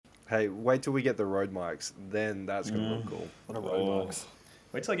Hey, wait till we get the Rode mics. Then that's gonna look cool. What a Roblox.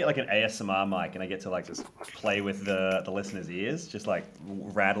 Wait till I get like an ASMR mic and I get to like just play with the listeners' ears, just like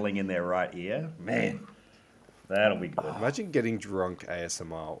rattling in their right ear. Man, that'll be good. Imagine getting drunk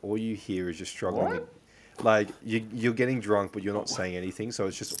ASMR. All you hear is just struggling. What? Like you're getting drunk, but you're not saying anything. So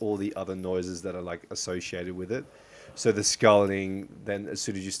it's just all the other noises that are like associated with it. So the sculling. Then as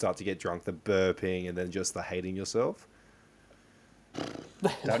soon as you start to get drunk, the burping, and then just the hating yourself.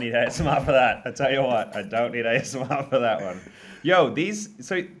 Don't need ASMR for that. I tell you what, I don't need ASMR for that one. Yo, these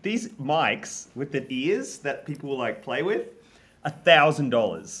mics with the ears that people will like play with,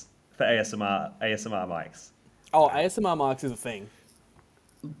 $1,000 for ASMR mics. Oh, ASMR mics is a thing.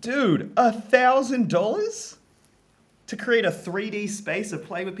 Dude, $1,000 to create a 3D space of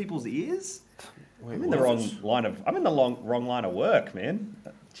playing with people's ears? Wait, I'm in the wrong line of work, man.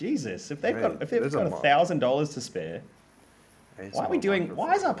 Jesus, if they've got there's a $1,000 to spare, why are we ASMR doing?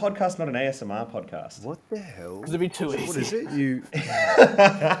 Why is our microphone. podcast not an ASMR podcast? What the hell? Because it'd be too easy. What is it? You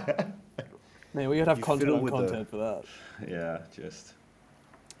Man, we could have You content fiddle on with content for that. Yeah, just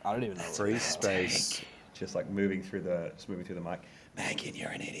I don't even know. free space. just like moving through the mic. Megan, you're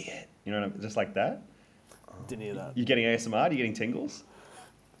an idiot. You know, just like that. Didn't hear that. You getting ASMR? You getting tingles?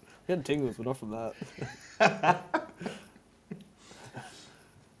 Getting tingles, but not from that.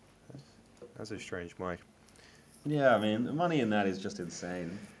 That's a strange mic. Yeah, I mean, the money in that is just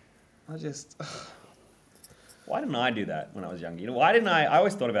insane. Why didn't I do that when I was younger? You know, why didn't I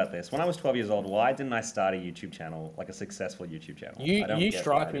always thought about this. When I was 12 years old, why didn't I start a YouTube channel, like a successful YouTube channel? I don't You get why I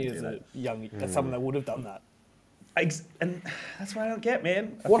strike me didn't as do a that. young, as someone that would have done that. And that's what I don't get,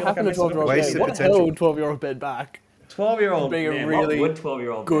 man. I What feel like happened I to missed an 12-year-old Wasted Ben? What potential. held 12-year-old Ben back? 12-year-old Being a man, really what would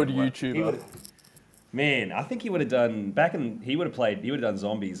 12-year-old good Ben want? YouTuber. Man, I think he would have done he would have done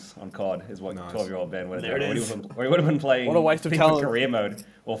zombies on COD is what Nice. 12-year-old Ben would have There done. it is. Or he would have been playing What a waste of FIFA talent. career mode.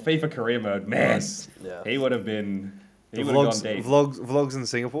 Or FIFA career mode. Man, Nice. Yeah. he would have been he The would have gone vlogs, deep. vlogs in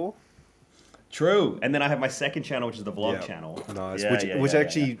Singapore. True. And then I have my second channel, which is the vlog Yeah. channel. Nice. Yeah, which yeah,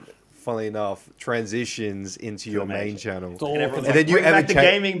 actually, funnily enough, transitions into your the main main channel. It's all And everyone's And like, then you bring have back a the cha-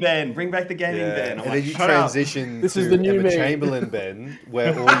 gaming Ben. Bring back the gaming Yeah. Ben. I'm And like, then you shut up. transition This to is the new Emma me. Chamberlain Ben,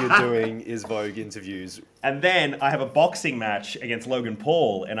 where all you're doing is Vogue interviews. And then I have a boxing match against Logan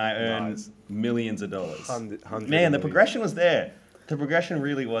Paul, and I earn Nice. millions of dollars. Hundred Man, the million. progression was there. The progression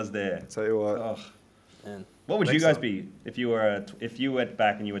really was there. Tell you what, Oh. Man. What would you Next guys up. be if you went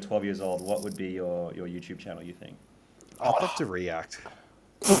back and you were 12 years old? What would be your YouTube channel? You think? I'd love to react.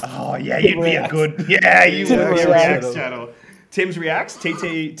 Oh yeah, you'd be a Reacts. good. Yeah, you Tim would be a Reacts. Reacts channel. Tim's Reacts,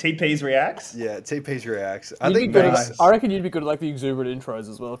 TP's Reacts. Yeah, TP's reacts. I You'd be think good at, Max, I reckon you'd be good at like the exuberant intros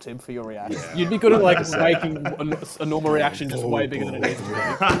as well, Tim, for your reactions. Yeah. You'd be good at like making a normal reaction just way bigger than it needs to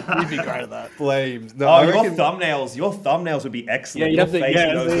be. You'd be great at that. flames. No, Oh, I your reckon, thumbnails would be excellent. Yeah, you'd your have to- face yeah,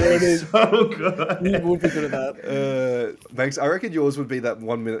 in those there would it be is. so good. You would be good at that. Max, I reckon yours would be that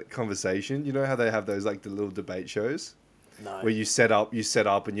 1 minute conversation. You know how they have those like the little debate shows No. where you set up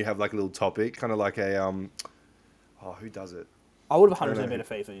and you have like a little topic, kind of like a oh, who does it? I would have I 100% don't been a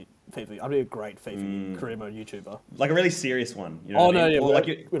FIFA. I'd be a great FIFA career mode YouTuber. Like a really serious one. You know Oh, what I no, mean? yeah, Or we like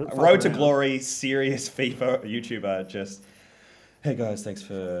don't- we don't a fuck Road to around. Glory, serious FIFA YouTuber. Just, hey guys, thanks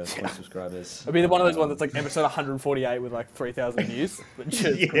for 20 subscribers. It'd be one of those ones that's like episode 148 with like 3,000 views. But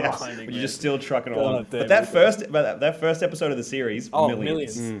just Yes, grinding, but man. you're just still trucking God along. damn But that it. first episode of the series, Oh,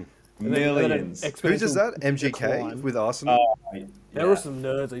 millions. millions. And then an Millions. Who does that? exponential MGK decline. with Arsenal. Oh, There yeah. were some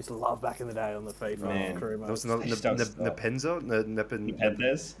nerds I used to love back in the day on the FIFA Man. career That mode. was not They just don't stop. Nepenza.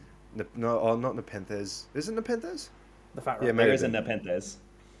 Nepenthes? No, oh, not Nepenthes. Is it Nepenthes? The fat Yeah, right. maybe. There is a Nepenthes.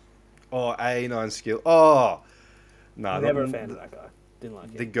 Oh, A9 skill. Oh, nah, Never a not- fan of that guy. Didn't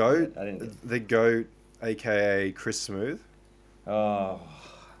like The him. goat, I didn't- the goat, aka Chris Smooth. Oh,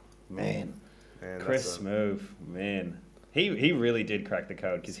 man. Man, Chris that's a- Smooth, man. He really did crack the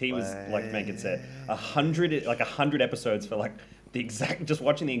code because he was, like Megan said, 100 episodes for like just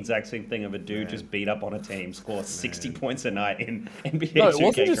watching the exact same thing of a dude just beat up on a team, score 60 points a night in NBA No, it 2K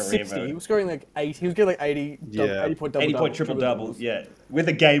wasn't just career 60. He mode. was scoring like 80. He was getting like 80, Yeah. 80 point double 80 point triple double, doubles. yeah, with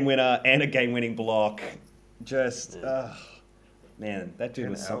a game winner and a game winning block. Just, man, that dude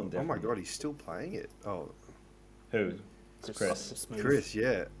Man, was something oh different. my god, he's still playing it. Oh, Who? Just Chris. just smooth. Chris,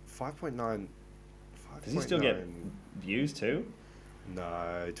 yeah, 5.9. Does he still get views too?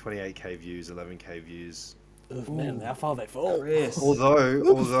 No, 28k views, 11k views. Ugh, man, how far they fall. Chris.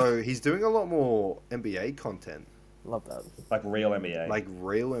 Although he's doing a lot more NBA content, Love that. Like real NBA. like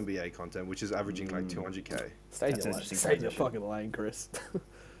real NBA content, which is averaging like 200k. Stay in That's your an lane. interesting Stay in your transition. fucking lane, Chris.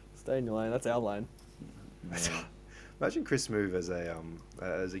 Stay in your lane. That's our lane. Imagine Chris Smooth as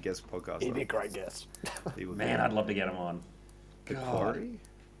a guest podcaster. He'd be a great guest. He would Man, be. I'd love to get him on. The God. Quarry?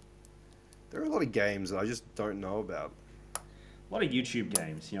 There are a lot of games that I just don't know about. A lot of YouTube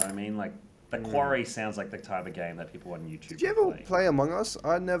games, you know what I mean? Like, The Quarry sounds like the type of game that people on YouTube Did you ever play. play Among Us?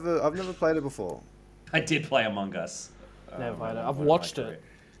 I've never played it before. I did play Among Us. Never played it. at I've one point in my watched career. it,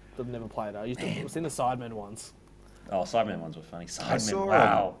 but I've never played it. I've seen the Sidemen ones. Oh, Sidemen ones were funny. I Sidemen, saw.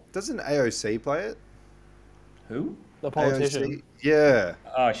 wow. Doesn't AOC play it? Who? The politician. AOC? Yeah.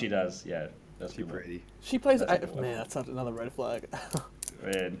 Oh, she does. Yeah, that's Too good. pretty. She plays. That's a good one. Man, that's another red flag.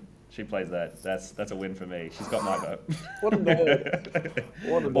 Man, she plays that. That's a win for me. She's got my vote. What a nerd.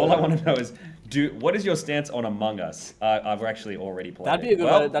 What a nerd. All I want to know is, what is your stance on Among Us? I've actually already played. That'd be a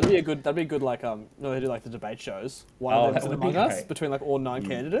good. That'd be a good. Like they do like the debate shows. One Oh, of them's that an would be Among Us great. between like all 9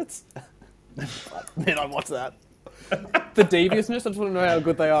 candidates. Man, I'd watch that. The deviousness. I just want to know how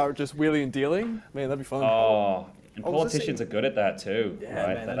good they are at just wheeling and dealing. Man, that'd be fun. Oh, and I was politicians are good at that too, Yeah,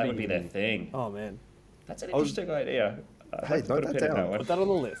 right? man, that that'd would be be their thing. Oh man, That's an was- interesting idea. I'd Hey, like to note put a that pin in down. one. put that on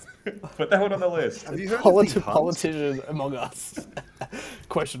the list. Put that one on the list. Have you heard of the Hunt? Politician Among Us?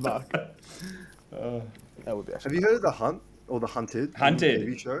 Question mark. That would be Have actually. you heard of the Hunt or the Hunted? Hunted.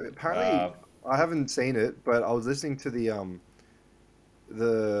 TV show. Apparently, I haven't seen it, but I was listening to the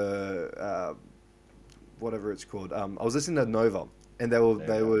whatever it's called. I was listening to Nova, and they were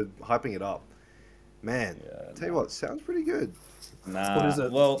hyping it up. Man, Yeah, tell you what, sounds pretty good. Nah. What is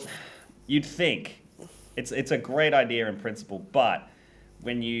it? Well, you'd think it's a great idea in principle, but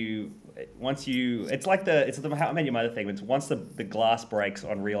it's like the How I Met Your Mother thing. Once the glass breaks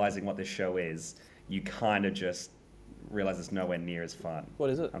on realizing what this show is, you kind of just realize it's nowhere near as fun. What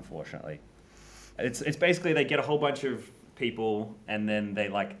is it? Unfortunately, it's basically they get a whole bunch of people and then they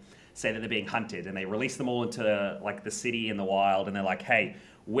like say that they're being hunted and they release them all into like the city in the wild and they're like, hey,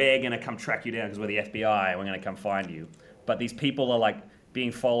 we're gonna come track you down because we're the FBI and we're gonna come find you. But these people are like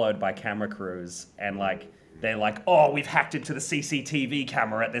being followed by camera crews and like they're like, oh, we've hacked into the CCTV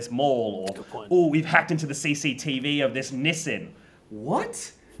camera at this mall, or oh, we've hacked into the CCTV of this Nissan.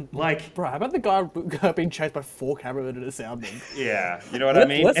 What? Like, Bro, how about the guy being chased by 4 cameramen and a soundman? yeah, you know what I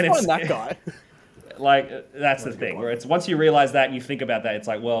mean? Let's And find that guy. Like, that's the thing, where it's once you realize that and you think about that, it's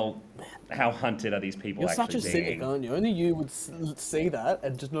like, well, how hunted are these people You're actually such a being? cynic, aren't you? Only you would see that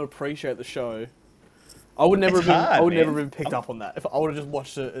and just not appreciate the show. I would never It's have been, hard, I would man. never have been picked up on that. If I would have just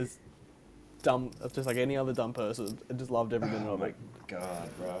watched it as dumb, just like any other dumb person, and just loved every minute Oh of my it. god,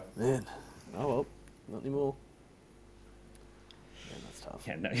 bro. Man, oh well, not anymore. Man, that's tough.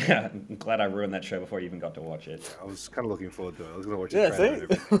 Yeah, no, yeah, I'm glad I ruined that show before you even got to watch it. I was kind of looking forward to it. I was going to watch Yeah, it. straight see? out and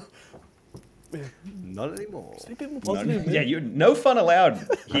everything. Not anymore. Be a bit more No, positive, man. yeah, you no fun allowed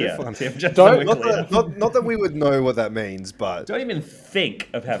here. fun. Tim, just Don't- so we're Not clear. that, not that we would know what that means, but Don't even think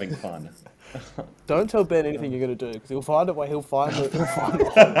of having fun. Don't tell Ben anything you're gonna do because he'll find a way. He'll find it. He'll find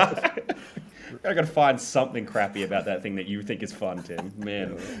it. I gotta find something crappy about that thing that you think is fun, Tim.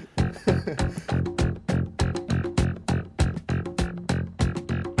 Man.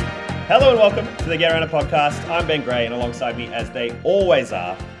 Hello and welcome to the Get Around It podcast. I'm Ben Gray, and alongside me, as they always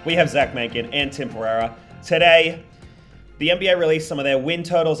are, we have Zach Mencken and Tim Pereira. Today, the NBA released some of their win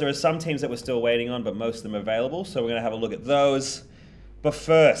totals. There are some teams that we're still waiting on, but most of them are available, so we're going to have a look at those. But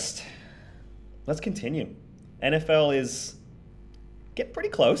first, let's continue. NFL is getting pretty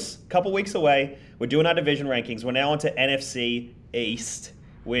close. A couple weeks away. We're doing our division rankings. We're now on to NFC East,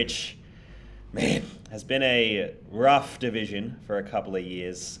 which, man, has been a rough division for a couple of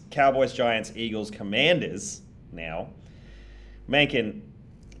years. Cowboys, Giants, Eagles, Commanders now. Mencken,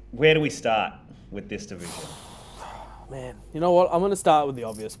 where do we start with this division? Man, you know what? I'm gonna start with the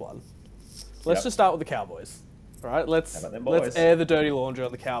obvious one. Let's Yep. just start with the Cowboys. All right, let's How about them boys? let's air the dirty laundry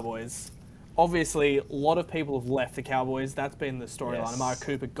on the Cowboys. Obviously, a lot of people have left the Cowboys. That's been the storyline. Yes. Amari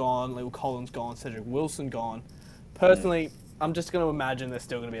Cooper gone, Leo Collins gone, Cedric Wilson gone. Personally, I'm just going to imagine they're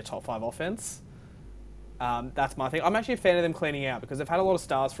still going to be a top 5 offense. That's my thing. I'm actually a fan of them cleaning out because they've had a lot of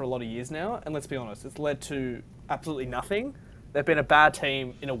stars for a lot of years now, and let's be honest, it's led to absolutely nothing. They've been a bad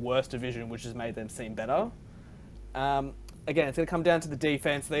team in a worse division, which has made them seem better. Again, it's going to come down to the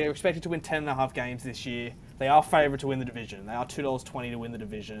defense. They are expected to win 10.5 games this year. They are favoured to win the division. They are $2.20 to win the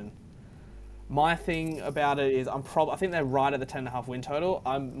division. My thing about it is I think they're right at the 10.5 win total.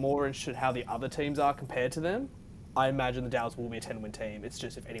 I'm more interested in how the other teams are compared to them. I imagine the Dallas will be a 10-win team. It's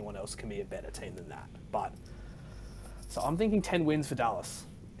just if anyone else can be a better team than that. But so I'm thinking 10 wins for Dallas.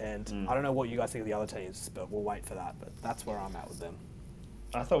 And I don't know what you guys think of the other teams, but we'll wait for that. But that's where I'm at with them.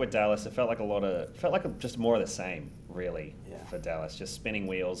 I thought with Dallas, it felt like just more of the same, really, Yeah. for Dallas. Just spinning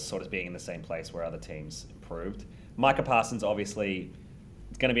wheels, sort of being in the same place where other teams improved. Micah Parsons, obviously,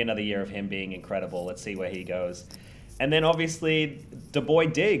 it's going to be another year of him being incredible. Let's see where he goes. And then obviously the boy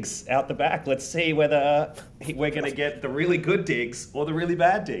Diggs out the back. Let's see whether we're going to get the really good Diggs or the really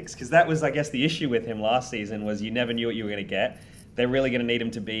bad Diggs. Because that was, I guess, the issue with him last season was you never knew what you were going to get. They're really going to need him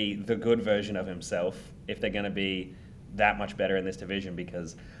to be the good version of himself if they're going to be that much better in this division.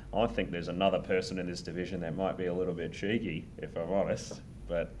 Because I think there's another person in this division that might be a little bit cheeky, if I'm honest.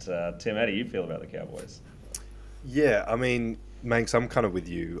 But Tim, how do you feel about the Cowboys? Yeah, I mean, Manx, I'm kind of with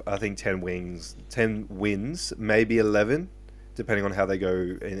you. I think 10 wins, maybe 11, depending on how they go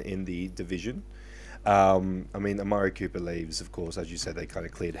in the division. I mean, Amari Cooper leaves, of course, as you said, they kind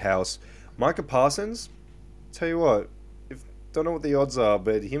of cleared house. Micah Parsons, tell you what, don't know what the odds are,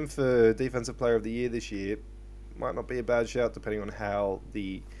 but him for Defensive Player of the Year this year might not be a bad shout, depending on how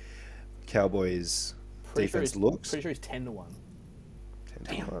the Cowboys defense looks. Pretty sure he's 10-1.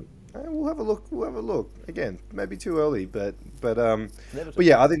 10-1. We'll have a look. Again, maybe too early, but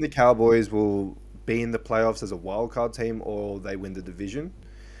yeah, I think the Cowboys will be in the playoffs as a wild card team, or they win the division.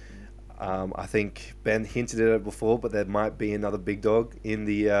 I think Ben hinted at it before, but there might be another big dog in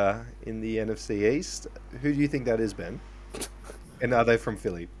the NFC East. Who do you think that is, Ben? And are they from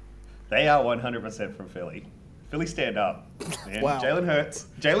Philly? They are 100% from Philly. Philly, stand up. Man. Wow. Jalen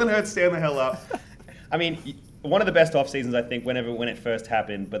Hurts, stand the hell up. I mean, one of the best off seasons, I think, when it first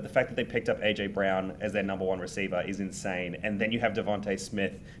happened, but the fact that they picked up A.J. Brown as their number one receiver is insane. And then you have Devontae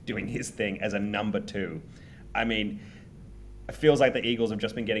Smith doing his thing as a number 2. I mean, it feels like the Eagles have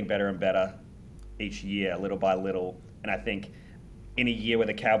just been getting better and better each year, little by little. And I think in a year where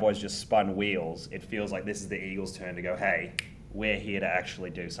the Cowboys just spun wheels, it feels like this is the Eagles' turn to go, hey, we're here to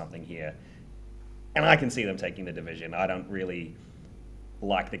actually do something here. And I can see them taking the division. I don't really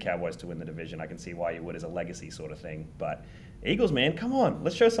like the Cowboys to win the division. I can see why you would as a legacy sort of thing. But Eagles, man, come on.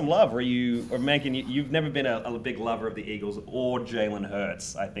 Let's show some love. Or Megan, you've never been a big lover of the Eagles or Jalen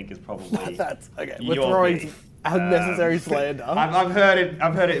Hurts, I think is probably That's okay. We're throwing unnecessary slander. I've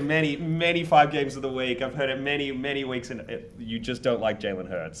heard it many 5 games of the week. I've heard it many weeks, and you just don't like Jalen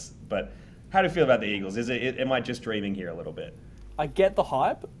Hurts. But how do you feel about the Eagles? Am I just dreaming here a little bit? I get the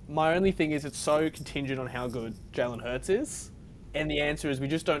hype. My only thing is it's so contingent on how good Jalen Hurts is. And the answer is we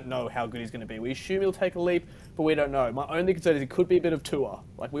just don't know how good he's going to be. We assume he'll take a leap, but we don't know. My only concern is it could be a bit of Tua.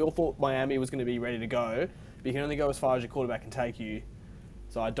 Like, we all thought Miami was going to be ready to go, but you can only go as far as your quarterback can take you.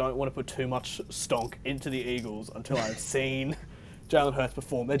 So I don't want to put too much stonk into the Eagles until I've seen Jalen Hurts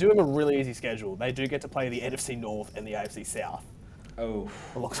perform. They do have a really easy schedule. They do get to play the NFC North and the AFC South. Oh.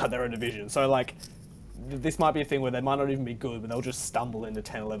 Alongside their own division. So, like, this might be a thing where they might not even be good, but they'll just stumble into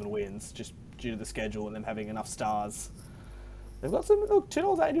 10, 11 wins just due to the schedule and them having enough stars. They've got some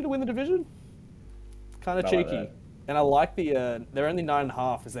 $2.80 to win the division. Kind of cheeky. Like, and I like they're only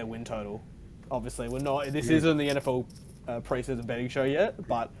 9.5 as their win total. Obviously, this isn't the NFL preseason betting show yet,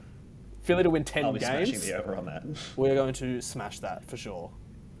 but Philly to win 10 I'll be games. smashing the over on that. We're going to smash that for sure.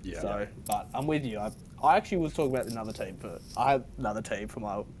 Yeah. So, but I'm with you. I actually was talking about I had another team for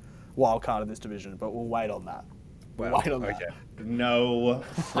my wild card in this division, but we'll wait on that. Well, wait on that. No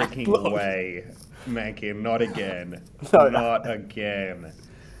freaking way, Mankin. Not again. No. Not again.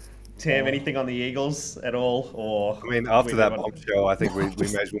 Tim, anything on the Eagles at all? Or I mean, after that bombshell, I think we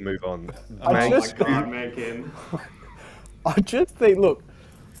may as well move on. Oh my Manx, God, Mankin. I just think, look,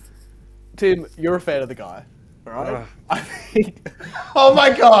 Tim, you're a fan of the guy, all right? I think. Oh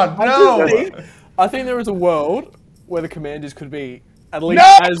my God, no! I think there is a world where the Commanders could be at least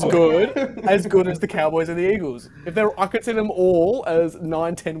as good as the Cowboys and the Eagles. I consider them all as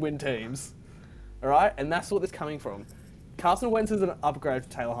 9-10 win teams, all right? And that's what this coming from. Carson Wentz is an upgrade for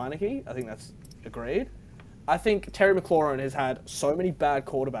Taylor Heineke. I think that's agreed. I think Terry McLaurin has had so many bad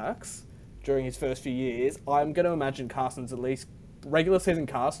quarterbacks during his first few years. I'm going to imagine Carson's at least regular season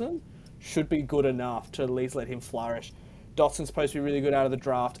Carson should be good enough to at least let him flourish. Dotson's supposed to be really good out of the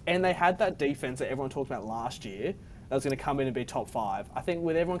draft, and they had that defense that everyone talked about last year that was going to come in and be top 5. I think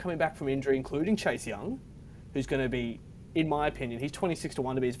with everyone coming back from injury, including Chase Young, who's going to be, in my opinion, he's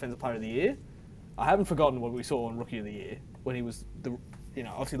 26-1 to be Defensive Player of the Year. I haven't forgotten what we saw on Rookie of the Year when he was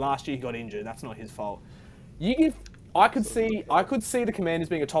obviously last year he got injured. That's not his fault. I could see the Commanders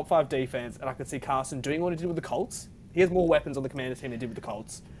being a top 5 defense, and I could see Carson doing what he did with the Colts. He has more weapons on the Commanders team than he did with the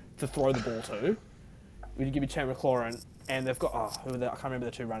Colts to throw the ball to. When you give me Terry McLaurin, and they've got I can't remember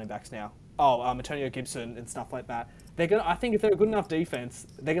the 2 running backs now. Antonio Gibson and stuff like that. I think if they're a good enough defense,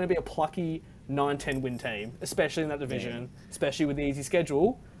 they're going to be a plucky 9-10 win team, especially in that division, especially with the easy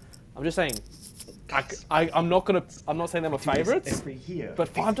schedule. I'm just saying. I'm not saying they're my favourites,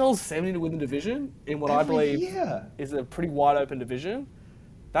 but $5.70 to win the division in what I believe is a pretty wide open division.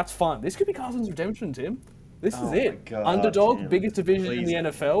 That's fun. This could be Carson's redemption, Tim. This is it. God, Underdog, Tim. biggest division in the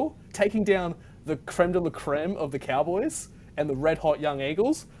NFL, taking down the creme de la creme of the Cowboys and the red hot young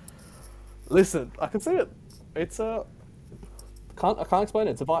Eagles. Listen, I can see it. It's a I can't explain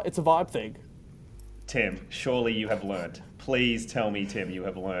it. It's a vibe thing. Tim, surely you have learned. Please tell me, Tim, you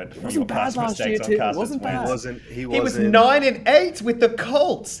have learned from your wasn't bad past last year, mistakes on Tim. It Carson's wasn't bad. wins. He He was wasn't. 9-8 with the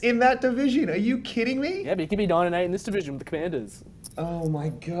Colts in that division. Are you kidding me? Yeah, but you could be 9-8 in this division with the Commanders. Oh my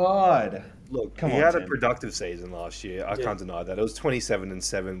god. Look, Come he on, had a Tim. productive season last year. I can't deny that. It was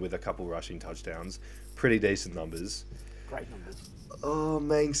 27-7 with a couple rushing touchdowns. Pretty decent numbers. Great numbers. Oh,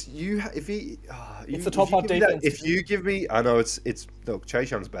 Manx, if he, It's the top five defense. If you give me, I know it's look,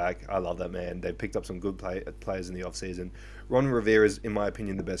 Chase Young's back. I love that man. They picked up some good players in the offseason. Ron Rivera is, in my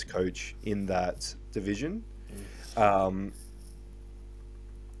opinion, the best coach in that division.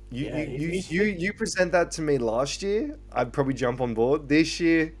 You present that to me last year, I'd probably jump on board. This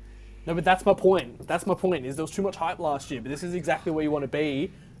year, No, but that's my point. That's my point. Is there was too much hype last year, but this is exactly where you want to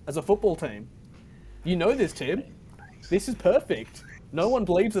be as a football team. You know this, Tim. This is perfect. No one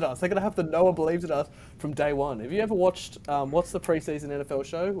believes in us. They're gonna have to. No one believes in us from day one. Have you ever watched what's the preseason NFL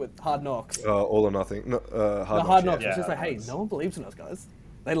show with Hard Knocks? all or nothing. No, Hard Knocks. yeah. It's just like, hey, no one believes in us, guys.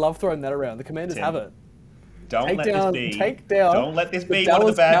 They love throwing that around. The Commanders Tim. have it. Don't Take let down- this be. take down Don't let this the be one of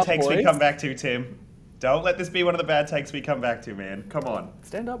Dallas the bad takes we Cowboys. come back to, Tim. Don't let this be one of the bad takes we come back to, man. Come on.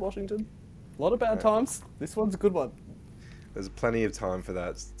 Stand up, Washington. A lot of bad times. This one's a good one. There's plenty of time for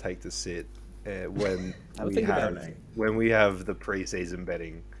that take to sit when Have a think about it. when we have the preseason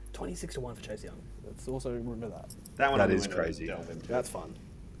betting. 26-1 for Chase Young. Let's also remember that. That one That I'm is willing to crazy. delve into. That's fun.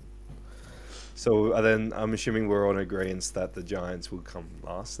 So then I'm assuming we're on agreement that the Giants will come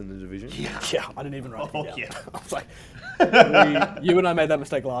last in the division. Yeah, I didn't even write it Oh, down. yeah. I was like, you and I made that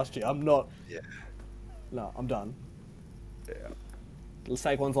mistake last year. I'm not. Yeah. No, I'm done. Yeah.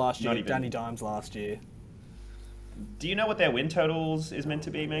 Saquon's last year. Not even- Danny Dimes last year. Do you know what their win totals is meant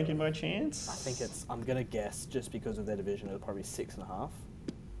to be, Mankin, by chance? I think it's. I'm gonna guess just because of their division, it'll probably 6.5,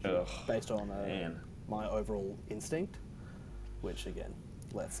 Ugh, based on man. my overall instinct. Which again,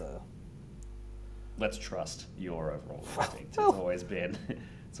 let's. Let's trust your overall instinct. Well-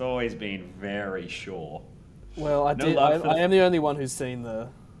 It's always been very sure. Well, I No did. love for I the- am the only one who's seen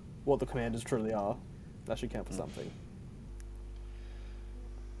what the Commanders truly are. That should Mm. count for something.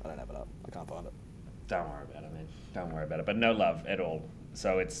 I don't have it up. I can't find it. Don't worry about it, man. Don't worry about it. But no love at all.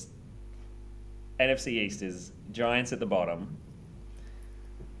 So it's NFC East is Giants at the bottom.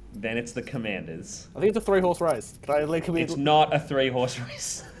 Then it's the Commanders. I think it's a 3-horse race. Can we It's not a 3-horse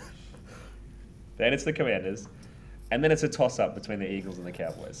race. Then it's the Commanders. And then it's a toss-up between the Eagles and the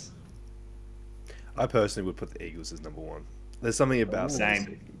Cowboys. I personally would put the Eagles as number one. There's something about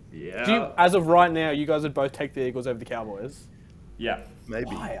Same. Yeah. Do you, as of right now, you guys would both take the Eagles over the Cowboys. Yeah. Maybe.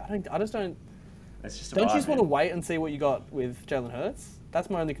 Why? I just don't. It's just a Don't you vibe, just want to man. wait and see what you got with Jalen Hurts? That's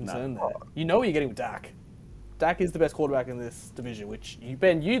my only concern there. You know what you're getting with Dak. Dak is the best quarterback in this division, which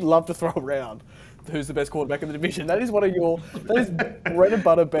you'd love to throw around. Who's the best quarterback in the division? That is one of your. That is bread and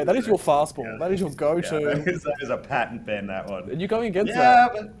butter bet. That is your fastball. That is your go-to. Yeah, that is a patent pen, that one. And you're going against Yeah,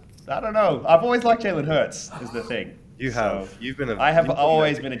 that. but I don't know. I've always liked Jalen Hurts, is the thing. You have. You've been. I have you've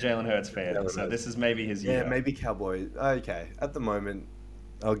always been a Jalen Hurts fan, Jalen so Hurts. this is maybe his Yeah, year. maybe Cowboys. Okay, at the moment,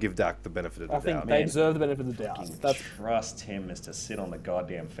 I'll give Dak the benefit of the I think doubt. they deserve the benefit of the doubt. That's Trust him as to sit on the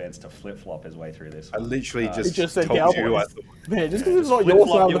goddamn fence to flip-flop his way through this I one. literally He just, just said told you. I Cowboys. Man, just because it's not your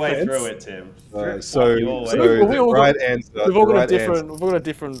Flip-flop side of your the way fence. through it, Tim. so Flip-flop your way so through we the all right got- answer. We've all the got a right different. answer- We've all got a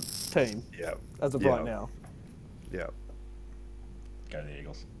different team Yeah. as of Yeah. right now. Yeah. Go the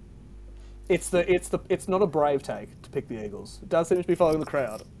Eagles. It's not a brave take to pick the Eagles. It does seem to be following the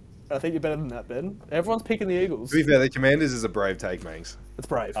crowd. I think you're better than that, Ben. Everyone's picking the Eagles. To be fair, the Commanders is a brave take, Manx. It's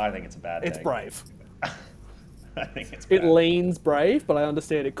brave. I think it's a bad It's take. brave. I think it's It bad. leans brave, but I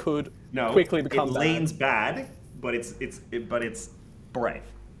understand it could No, quickly become it bad. leans bad, but it's brave.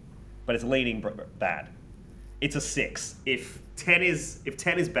 But it's leaning bad. It's a 6. If 10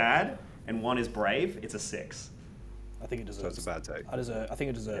 is bad and 1 is brave, it's a 6. I think it So deserves. it's a bad take. I think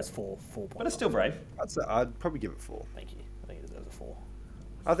it deserves four points. But it's still brave. I'd probably give it 4. Thank you. I think it deserves a 4.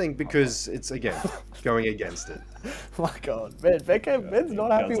 I think because it's again going against it. My God, man, Ben's not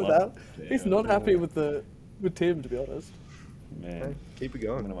happy with that. Yeah, He's not happy with Tim, to be honest. Man, Keep it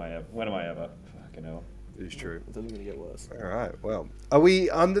when going. am I ever? Fucking hell. It is true. It's only going to get worse. All right. Well, are we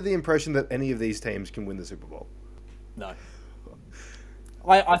under the impression that any of these teams can win the Super Bowl? No.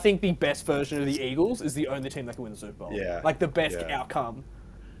 I think the best version of the Eagles is the only team that can win the Super Bowl. Yeah. Like the best Yeah. outcome.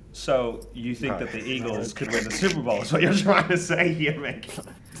 So you think No. that the Eagles could win the Super Bowl? Is what you're trying to say here, man?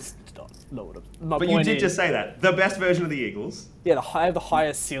 It's not what my But you point did is, just say that the best version of the Eagles. yeah, the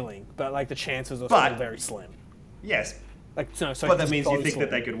highest ceiling, but like the chances are But- still very slim. Yes, Like so but that means you so think slim. that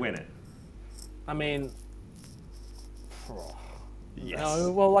they could win it. I mean, Yes.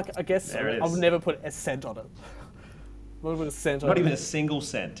 no, well, like I guess There it I is. would never put a cent on it. I would put a cent on Not it. even a single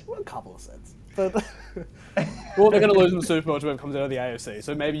cent. Well, a couple of cents. But well, they're going to lose in the Super Bowl to whoever comes out of the AFC.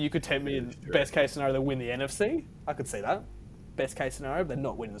 So maybe you could tempt me in best case scenario they win the NFC. I could see that. Best case scenario, they're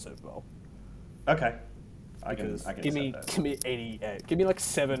not winning the Super Bowl. Okay. I can Because accept give me that. give me like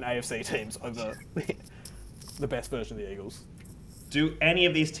 7 AFC teams over the best version of the Eagles. Do any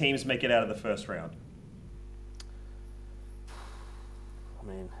of these teams make it out of the first round? I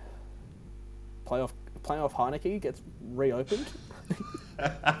mean, playoff Heineke gets reopened.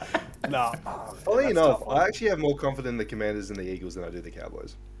 No. Funnily That's enough, tough. I actually have more confidence in the Commanders and the Eagles than I do the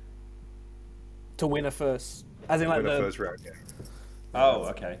Cowboys. To win a first, as in like In the the. first round game. Oh,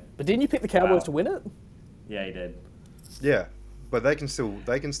 okay. But didn't you pick the Cowboys Wow. to win it? Yeah, he did. Yeah, but they can still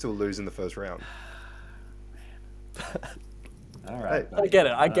lose in the first round. All right. Hey, I get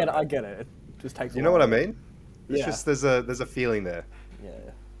it. I get it. It just takes. You know what I mean? It's Yeah. just there's a feeling there. Yeah.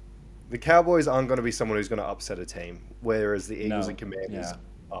 The Cowboys aren't going to be someone who's going to upset a team, whereas the Eagles No. and Commanders Yeah.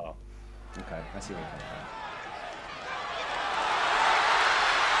 are. Okay, I see where you're coming from.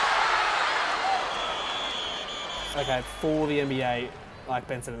 Okay, for the NBA, like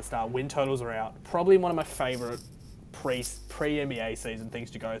Ben said at the start, win totals are out. Probably one of my favourite pre NBA season things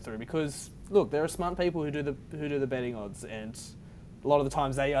to go through because look, there are smart people who do the betting odds, and a lot of the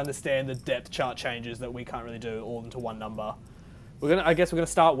times they understand the depth chart changes that we can't really do all into one number. I guess we're gonna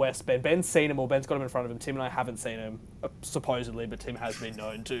start West. Ben's seen him, or Ben's got him in front of him. Tim and I haven't seen him, supposedly, but Tim has been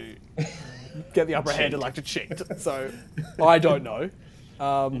known to get the upper hand and like to cheat. So I don't know.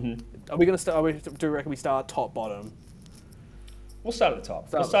 Are we gonna start? Do you reckon we start top bottom? We'll start at the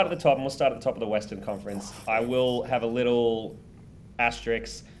top. We'll start at the top, and we'll start at the top of the Western Conference. I will have a little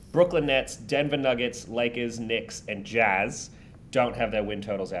asterisk. Brooklyn Nets, Denver Nuggets, Lakers, Knicks, and Jazz don't have their win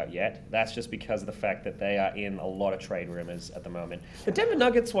totals out yet. That's just because of the fact that they are in a lot of trade rumors at the moment. The Denver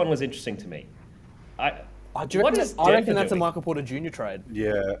Nuggets one was interesting to me. I reckon that's a doing? Michael Porter Jr. trade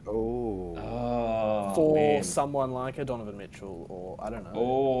Yeah. Oh. Oh, for man. someone like a Donovan Mitchell, or I don't know.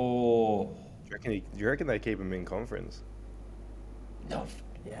 Oh. Do you reckon they keep him in conference? No.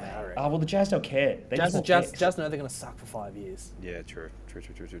 Yeah, I reckon. Oh, well, the Jazz don't care. They just want picks. Jazz know they're going to suck for 5 years. Yeah. True. Like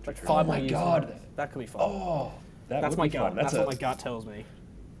True. 5 Oh my more years. God. That could be fun. Oh, that's would my be gut. fun. That's what my gut tells me.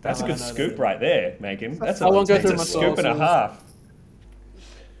 That's a I good don't know scoop that. right there, Megan. That's I won't go through a my scoop and a sources. half.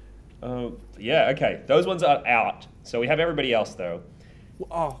 Yeah, okay. Those ones are out. So we have everybody else, though.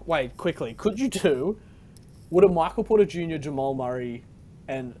 Oh, wait, quickly. Would a Michael Porter Jr., Jamal Murray,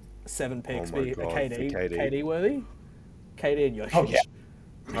 and 7 picks Oh my be a God, KD? for KD. KD worthy? KD and Jokic. Oh, yeah.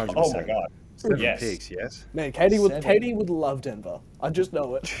 100%. Oh, my God. 7 Yes. picks, yes. Man, 7. KD would love Denver. I just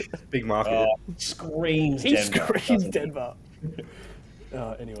know it. Big market. Oh, screams He Denver. screams doesn't he? Denver.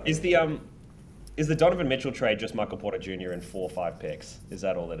 Anyway. Is the Donovan Mitchell trade just Michael Porter Jr. and 4 or 5 picks? Is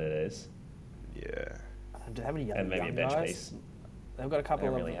that all that it is? Yeah. Do they have any young, And maybe a young bench guys? piece. They've got a I couple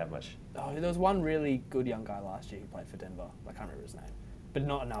don't of... really have much. Oh, there was one really good young guy last year who played for Denver. I can't remember his name. But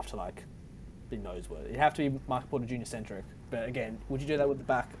not enough to, like, be noseworthy. It'd have to be Michael Porter Jr. centric. But again, would you do that with the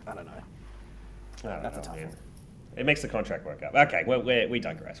back? I don't know. That's a tough man. one. It makes the contract work out. Okay, we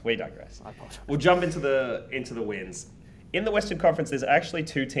digress. We digress. I apologize. We'll jump into the wins. In the Western Conference, there's actually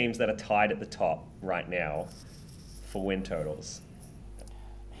 2 teams that are tied at the top right now for win totals.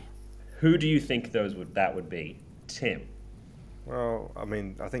 Who do you think that would be? Tim. Well, I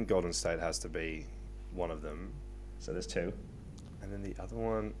mean, I think Golden State has to be one of them. So there's 2. And then the other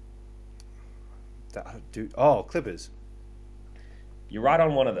one... Clippers. You're right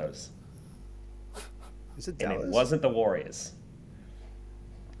on one of those. Is it And Dallas? it wasn't the Warriors.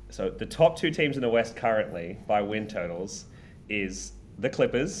 So the top 2 teams in the West currently by win totals is the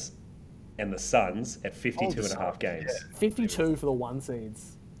Clippers and the Suns at 52 and a half games. 52 for the 1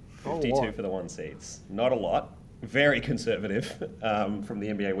 seeds. 52 for the 1 seeds. Not a lot. Very conservative from the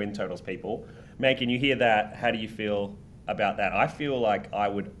NBA win totals people. Megan, you hear that. How do you feel about that? I feel like I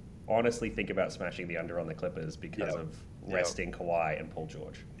would honestly think about smashing the under on the Clippers because of resting Kawhi and Paul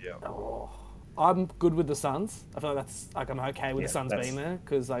George. Yeah. I'm good with the Suns. I feel like I'm okay with Yeah, the Suns that's- being there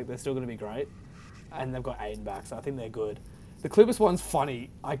because like they're still going to be great, and they've got Aiden back, so I think they're good. The Clippers one's funny.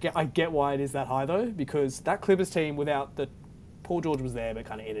 I get why it is that high though, because that Clippers team without the Paul George was there, but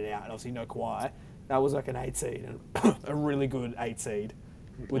kind of in and out, and obviously no Kawhi. That was like an 8 seed, and a really good 8 seed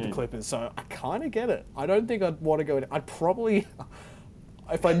with the Clippers. So I kind of get it. I don't think I'd want to go in. I'd probably,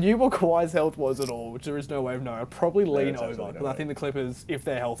 if I knew what Kawhi's health was at all, which there is no way of knowing, I'd probably lean there's over. absolutely no Because I way. think the Clippers, if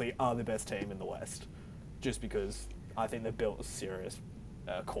they're healthy, are the best team in the West. Just because I think they've built a serious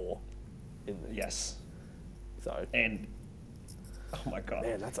core. In the, Yes. So, And, oh my God.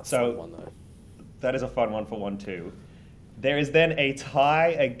 man, that's a So fun one though. That is a fun one for 1-2. There is then a tie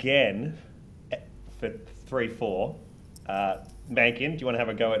again for 3-4. Mankin, do you want to have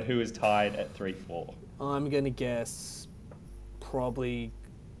a go at who is tied at 3-4? I'm going to guess probably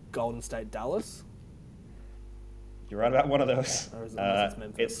Golden State Dallas. You're right about one of those. Or is it unless it's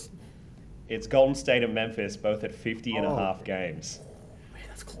Memphis? It's Golden State and Memphis, both at 50 and a half games. Man,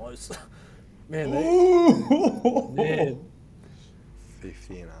 that's close. Man, man.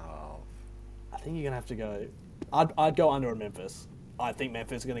 50 and a half. I think you're going to have to go... I'd go under on Memphis. I think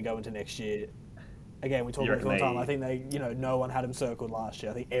Memphis is going to go into next year. Again, we talk about this all the time. I think no one had him circled last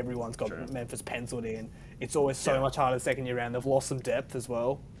year. I think everyone's got Memphis penciled in. It's always so much harder the second year round. They've lost some depth as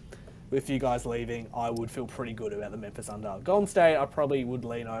well. With you guys leaving, I would feel pretty good about the Memphis under. Golden State, I probably would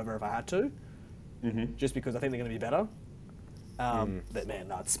lean over if I had to, just because I think they're going to be better. But man,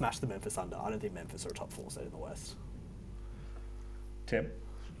 no, I'd smash the Memphis under. I don't think Memphis are a top 4 seed in the West. Tim?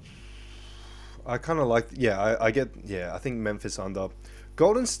 I kind of like, I think Memphis under.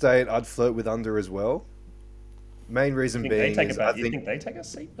 Golden State, I'd flirt with under as well. Main reason being is you think they take a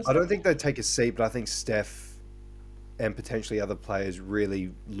seat? I don't think they take a seat, but I think Steph and potentially other players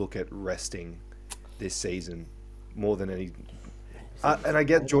really look at resting this season more than any. And I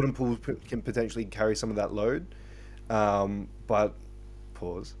get Jordan Poole can potentially carry some of that load, but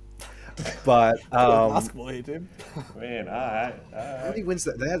pause. But basketball here, Tim. Man, all right. How many wins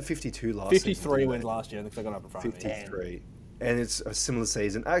that they had? 52 last. 53 wins last year. I think they got up in front. 53, and it's a similar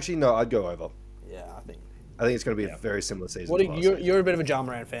season. Actually, no, I'd go over. Yeah, I think it's going to be a very similar season. You're a bit of a Ja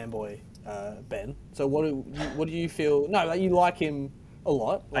Morant fanboy, Ben. So what do you feel? No, like, you like him a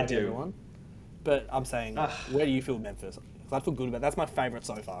lot. Like I do. Everyone. But I'm saying, where do you feel Memphis? 'Cause I feel good about. That's my favorite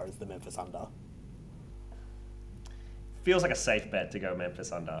so far. Is the Memphis under. Feels like a safe bet to go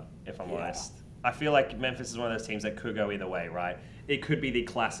Memphis under, if I'm honest. I feel like Memphis is one of those teams that could go either way, right? It could be the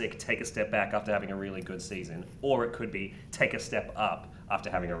classic take a step back after having a really good season, or it could be take a step up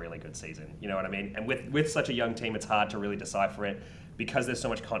after having a really good season. You know what I mean? And with such a young team, it's hard to really decipher it. Because there's so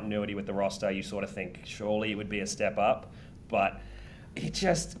much continuity with the roster, you sort of think surely it would be a step up, but it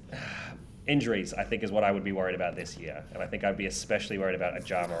just... Injuries, I think, is what I would be worried about this year. And I think I'd be especially worried about a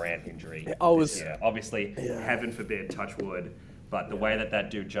Ja Morant injury this year. Obviously, heaven forbid, touch wood, but the way that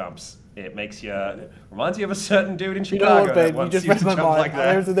dude jumps, it makes you... reminds you of a certain dude in Chicago. You know what, Ben? That You just used read to my jump mind. like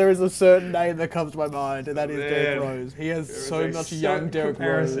that. There is a certain name that comes to my mind, and that is Derrick Rose. He has so much young Derrick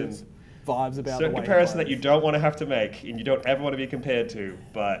Rose vibes about the way comparison that you don't want to have to make, and you don't ever want to be compared to,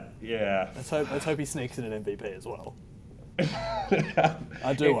 but yeah. Let's hope he sneaks in an MVP as well.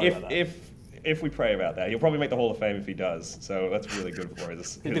 I do worry about that. If we pray about that, he'll probably make the Hall of Fame if he does. So that's really good for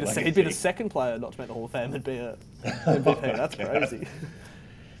his legacy. He'd be the second player not to make the Hall of Fame and be a MVP. That's crazy.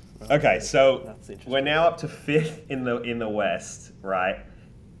 Okay, so we're now up to 5th in the West, right?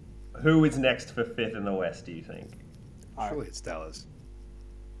 Who is next for 5th in the West? Do you think? Surely it's Dallas.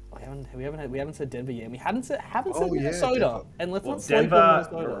 We haven't said Denver yet. We haven't said Minnesota. Denver. And let's not sleep on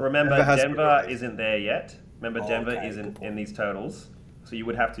Minnesota. Remember, Denver isn't there yet. Remember, Denver okay, isn't in these totals. So you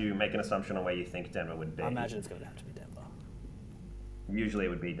would have to make an assumption on where you think Denver would be. I imagine it's going to have to be Denver. Usually it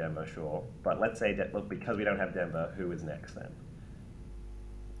would be Denver, sure. But let's say, look, because we don't have Denver, who is next then?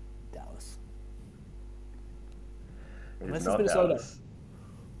 Dallas. It's not Minnesota. Dallas.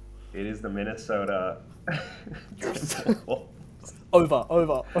 It is the Minnesota.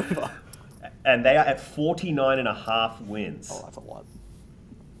 Over. And they are at 49.5 wins. Oh, that's a lot.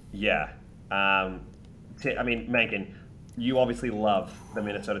 Yeah. Mankin, you obviously love the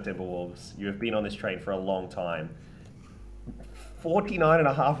Minnesota Timberwolves. You have been on this train for a long time.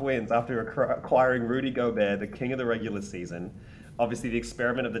 49.5 wins after acquiring Rudy Gobert, the king of the regular season. Obviously, the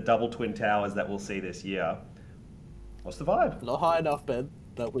experiment of the double twin towers that we'll see this year. What's the vibe? Not high enough, Ben.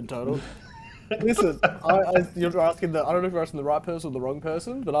 That win total. Listen, you're asking I don't know if you're asking the right person or the wrong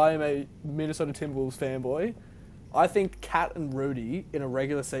person, but I am a Minnesota Timberwolves fanboy. I think Cat and Rudy in a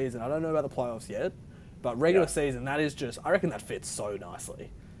regular season, I don't know about the playoffs yet, but regular season, that is just, I reckon that fits so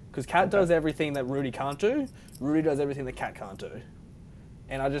nicely. Because Cat does everything that Rudy can't do, Rudy does everything that Cat can't do.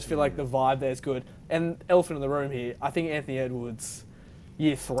 And I just feel like the vibe there is good. And elephant in the room here, I think Anthony Edwards,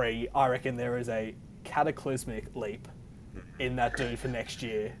 year 3, I reckon there is a cataclysmic leap in that dude for next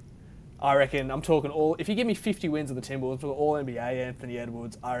year. I reckon, I'm talking if you give me 50 wins of the Timberwolves, I'm talking all NBA Anthony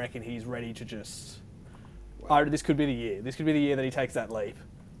Edwards, I reckon he's ready to just... this could be the year. This could be the year that he takes that leap.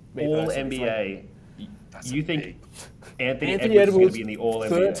 All NBA. You think Anthony Edwards is going to be in the All NBA?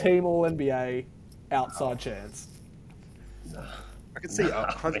 Third-team All NBA, outside chance. I can see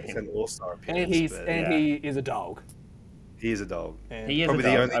 100% All-Star appearance. And he is a dog. He is a dog. He is probably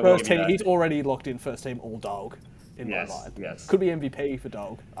a dog. the only first team. He's already locked in first team All Dog in my mind. Yes. Could be MVP for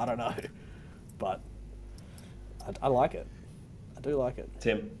dog. I don't know. but I like it. I do like it.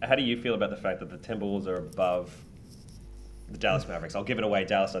 Tim, how do you feel about the fact that the Timberwolves are above the Dallas Mavericks? I'll give it away.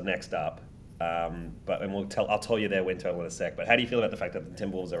 Dallas are next up, I'll tell you their win total in a sec. But how do you feel about the fact that the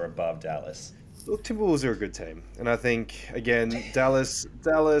Timberwolves are above Dallas? Look, Timberwolves are a good team, and I think again, Dallas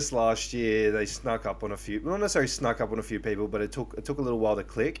last year they snuck up on a few, not necessarily snuck up on a few people, but it took a little while to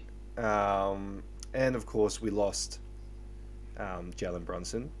click, and of course we lost Jalen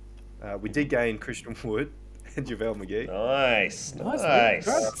Brunson. We did gain Christian Wood and JaVale McGee. Nice.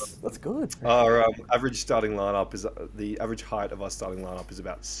 That's good. Our average starting lineup is the average height of our starting lineup is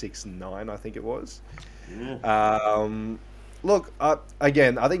about 6'9", I think it was. Look,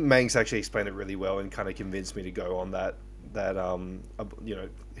 again, I think Manx actually explained it really well and kind of convinced me to go on that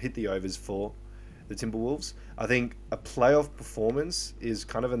hit the overs for the Timberwolves. I think a playoff performance is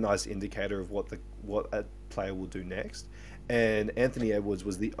kind of a nice indicator of what a player will do next. And Anthony Edwards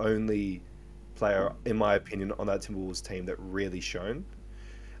was the only player, in my opinion, on that Timberwolves team that really shone,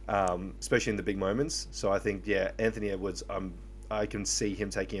 especially in the big moments. So I think, yeah, Anthony Edwards, I can see him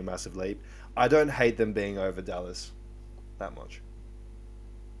taking a massive leap. I don't hate them being over Dallas that much.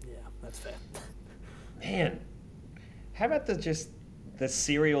 Yeah, that's fair. Man, how about the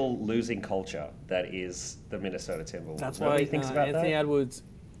serial losing culture that is the Minnesota Timberwolves? That's Nobody why thinks about Anthony that? Edwards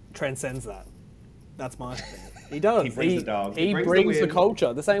transcends that. That's my thing. He does. He brings the dog. He He brings brings the the win.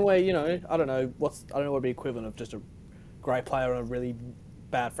 culture. The same way, I don't know what would be equivalent of just a great player on a really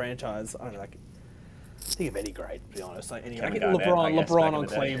bad franchise. I don't know, like think of any great, to be honest. Like Kevin like Garnett, I guess, LeBron back in on the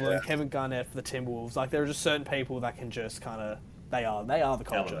day, Cleveland, yeah. Kevin Garnett for the Timberwolves. Like there are just certain people that can just kind of they are the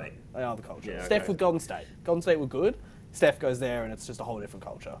culture. Elevate. They are the culture. Yeah, Steph okay. with Golden State. Golden State were good. Steph goes there and it's just a whole different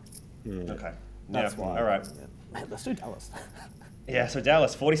culture. Okay. That's yeah. why. All right. Yeah. Man, let's do Dallas. Yeah, so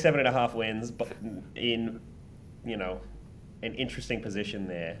Dallas, 47.5 wins, but in, an interesting position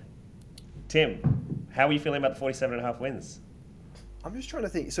there. Tim, how are you feeling about the 47.5 wins? I'm just trying to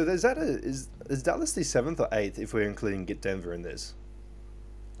think. So is Dallas the 7th or 8th if we're including get Denver in this?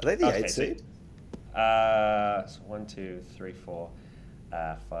 Are they the 8th seed? So 1, 2, 3, 4,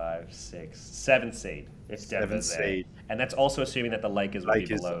 5, 6, 7th seed. If Denver's there. Seed. And that's also assuming that the Lakers will be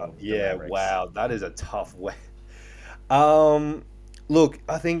below. the Yeah, Mavericks. wow, that is a tough way. Look,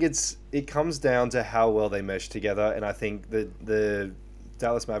 I think it comes down to how well they mesh together, and I think that the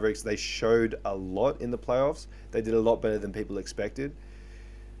Dallas Mavericks, they showed a lot in the playoffs. They did a lot better than people expected.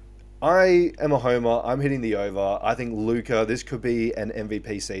 I am a homer. I'm hitting the over. I think Luka, this could be an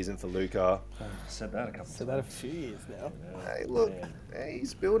MVP season for Luka. Said that a couple So that a few years now. Hey, look, hey,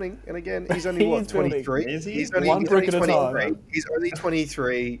 he's building, and again, he's only He's what, building. 23? Is he? He's only, One he's only brick at a time. 23. He's only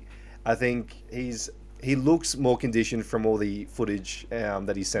 23. I think he looks more conditioned from all the footage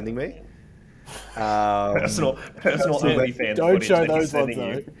that he's sending me. Personal OnlyFans Don't footage show that he's those ones sending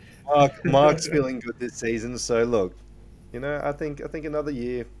though. you. Mark's feeling good this season, so look, I think another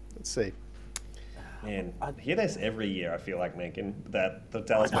year. Let's see. Man, I hear this every year. I feel like, Mencken, that the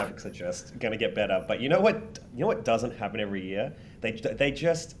Dallas Mavericks are just going to get better. But you know what? You know what doesn't happen every year? They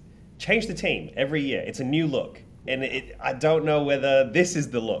just change the team every year. It's a new look, and I don't know whether this is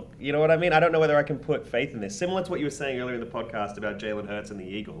the look. You know what I mean? I don't know whether I can put faith in this. Similar to what you were saying earlier in the podcast about Jalen Hurts and the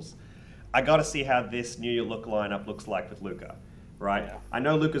Eagles. I got to see how this new look lineup looks like with Luka, right? Yeah. I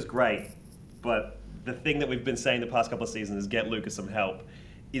know Luka's great, but the thing that we've been saying the past couple of seasons is get Luka some help.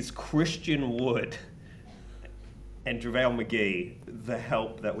 Is Christian Wood and JaVale McGee the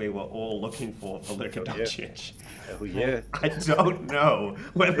help that we were all looking for Luka Doncic? Oh yeah, I don't know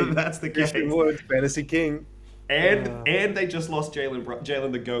whether that's the case. Christian Wood, fantasy king. And they just lost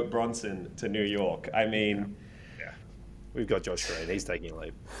Jalen the Goat Bronson to New York. I mean, We've got Josh Green. He's taking a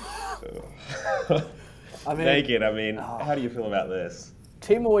leap. I mean, Naked. How do you feel about this?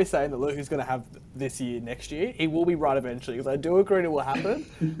 Tim always saying that Luka's going to have this year next year. He will be right eventually because I do agree it will happen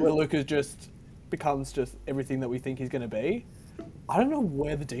where Luka just becomes just everything that we think he's going to be. I don't know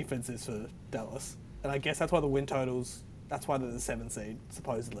where the defense is for Dallas. And I guess that's why the win totals, that's why they're the 7th seed,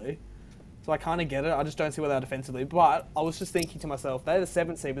 supposedly. So I kind of get it. I just don't see where they are defensively. But I was just thinking to myself, they're the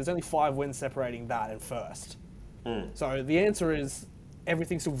 7th seed, but there's only 5 wins separating that and first. So the answer is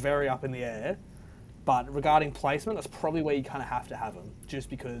everything's still very up in the air. But regarding placement, that's probably where you kind of have to have them, just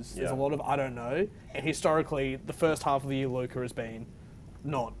because there's a lot of I don't know. And historically, the first half of the year, Luka has been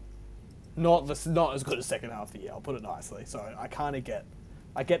not as good as second half of the year. I'll put it nicely. So I kind of get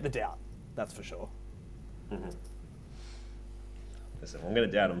the doubt. That's for sure. Listen, I'm going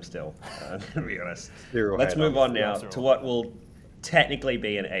to doubt him still, to be honest. Zero Let's hate move on now Zero. to what will technically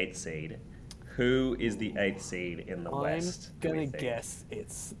be an 8th seed. Who is the 8th seed in the I'm West? do we gonna think? guess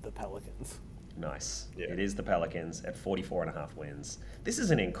it's the Pelicans. Nice. Yeah. It is the Pelicans at 44.5 wins. This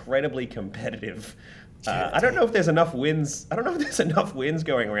is an incredibly competitive. I don't know if there's enough wins. I don't know if there's enough wins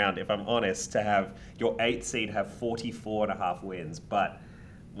going around, if I'm honest, to have your 8th seed have 44.5 wins. But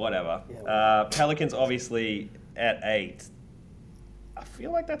whatever. Yeah, Pelicans obviously at 8. I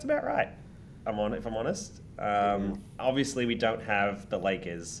feel like that's about right. If I'm honest. Obviously, we don't have the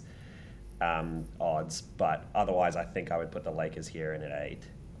Lakers odds, but otherwise, I think I would put the Lakers here in at 8,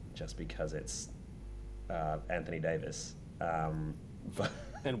 just because it's Anthony Davis And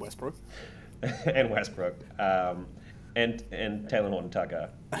Westbrook. and Westbrook and Taylor Horton-Tucker.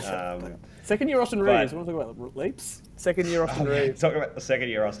 Second year Austin Reeves. What am I talking about? Leaps? Second year Austin Reeves. Talking about the second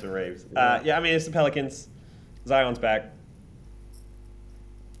year Austin Reeves. Yeah, I mean, it's the Pelicans. Zion's back.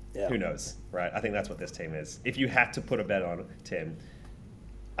 Yeah. Who knows, right? I think that's what this team is. If you had to put a bet on Tim,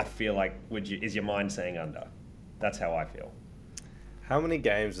 I feel like is your mind saying under? That's how I feel. How many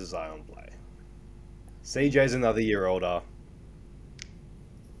games does Zion play? CJ's another year older.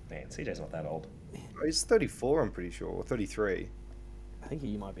 Man, CJ's not that old. He's 34, I'm pretty sure, or 33. I think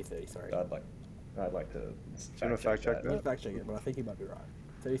he might be 33. I'd like to. Do you want to fact check Don't that? fact check it, but I think he might be right.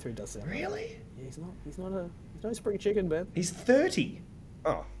 33 does sound right. Really? Yeah, he's no spring chicken, man. He's 30.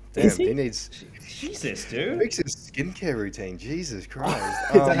 Oh, Is damn. he? He needs. Jesus, dude. Fix his skincare routine. Jesus Christ.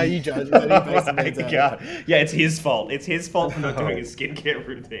 Is that how you judge? Is that how you base the Oh my bids out? God. Yeah, it's his fault. It's his fault for not doing his skincare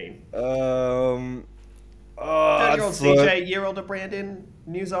routine. 30-year-old CJ, year-older Brandon,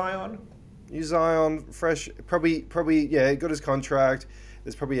 new Zion. New Zion, fresh, probably, yeah, got his contract.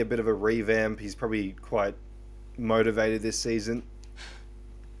 There's probably a bit of a revamp. He's probably quite motivated this season.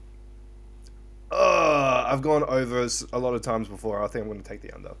 I've gone over a lot of times before. I think I'm going to take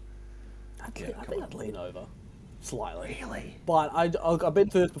the under. I think I'd lean over slightly. Really? But I've been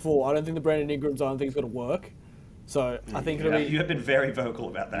through this before. I don't think the Brandon Ingram Zion thing's going to work. So I think it'll Yeah, be. you have been very vocal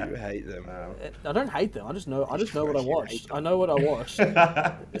about that. You hate them. I don't hate them. I just know what I watched. I know what I watched.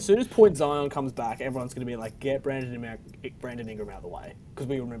 As soon as Point Zion comes back, everyone's going to be like, get Brandon Ingram out of the way, because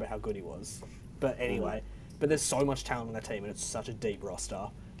we remember how good he was. But anyway, but there's so much talent on that team, and it's such a deep roster.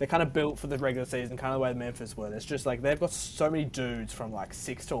 They're kind of built for the regular season, kind of the way the Memphis were. It's just like they've got so many dudes from like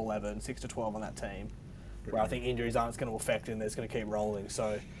 6 to 11, 6 to 12 on that team, where I think injuries aren't going to affect it, and they're just going to keep rolling.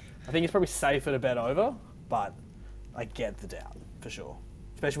 So I think it's probably safer to bet over, but I get the doubt for sure,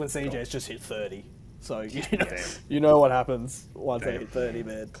 especially when CJ's just hit 30. So you know what happens once they hit 30,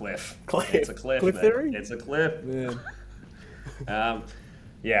 man. Cliff. Cliff. It's a cliff. Cliff man. theory? It's a cliff. Man.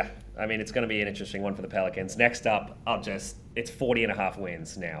 Yeah, I mean, it's going to be an interesting one for the Pelicans. Next up, it's 40.5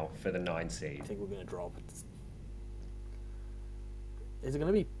 wins now for the 9 seed. I think we're going to drop. Is it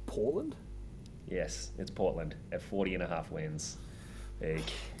going to be Portland? Yes, it's Portland at 40.5 wins. Big.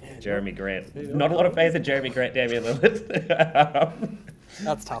 Jeremy Grant. Not a lot of faith in Jeremy Grant, Damian Lillard.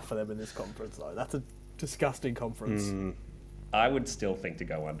 That's tough for them in this conference, though. That's a disgusting conference. I would still think to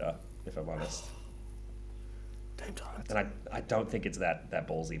go under, if I'm honest. Damn time. And I don't think it's that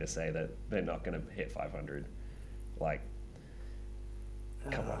ballsy to say that they're not going to hit 500. Like,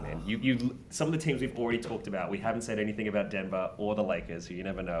 come on, man. You some of the teams we've already talked about. We haven't said anything about Denver or the Lakers, who you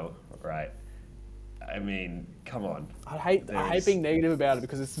never know, right? I mean, come on. I hate being negative about it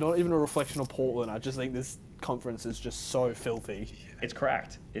because it's not even a reflection of Portland. I just think this conference is just so filthy. It's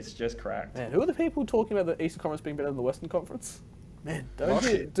cracked. It's just cracked. Man, who are the people talking about the Eastern Conference being better than the Western Conference? Man, do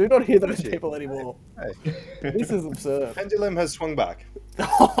not hear those people anymore. Hey, This is absurd. pendulum has swung back.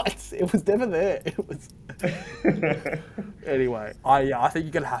 It was never there. It was. Anyway, I think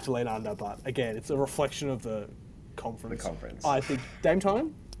you're gonna have to lean under, but again, it's a reflection of the conference. The conference. I think Dame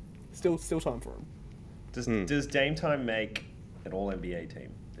time, still time for him. Does Dame Time make an All NBA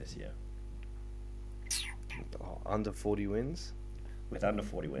team this year Under 40 wins? with under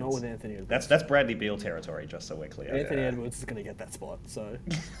 40 wins? Not with Anthony Edwards. That's Bradley Beal territory, just so we're clear. Anthony Edwards is gonna get that spot. So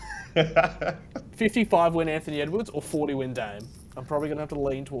 55 win Anthony Edwards or 40 win Dame. I'm probably gonna have to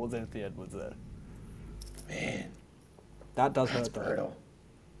lean towards Anthony Edwards there. Man, That does that's hurt though. brutal.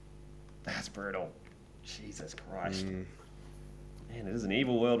 That's brutal. Jesus Christ. Man, it is an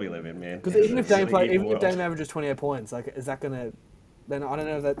evil world we live in, man. Because It is even a if Dame really evil even if world. Dame averages 28 points, like is that gonna? Then I don't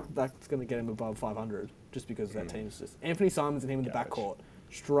know if that's gonna get him above 500 just because that team's just Anthony Simons and him in the Garbage. backcourt.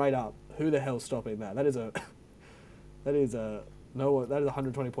 Straight up, who the hell's stopping that? That is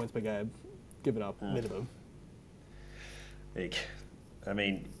 120 points per game. Give it up minimum. Big. I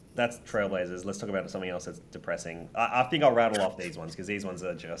mean, that's Trailblazers. Let's talk about something else that's depressing. I think I'll rattle off these ones because these ones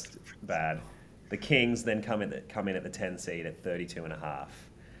are just bad. The Kings then come in at the 10 seed at 32.5.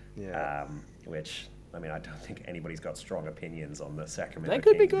 Yeah. Which, I mean, I don't think anybody's got strong opinions on the Sacramento They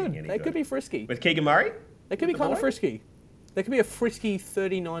could be Kings being good. any They could be frisky. With Keegan Murray? They could be the kind of boy? frisky. There could be a frisky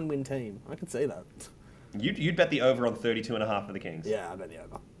 39 win team. I can see that. You'd bet the over on 32.5 for the Kings. Yeah, I bet the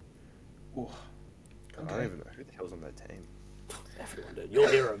over. Ooh. I don't even know who the hell's on that team. Everyone did. You'll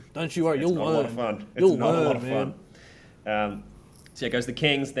hear them. Don't you worry. It's You'll not learn. a lot of fun. It's You'll not a lot of learn, fun. So yeah, it goes the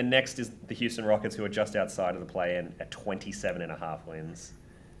Kings. Then next is the Houston Rockets, who are just outside of the play-in at 27.5 wins.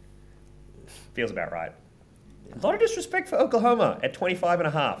 Feels about right. A lot of disrespect for Oklahoma at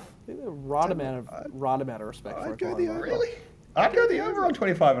 25.5. I think the right amount of respect for I'd go Oklahoma. the over. Really? I'd go the over on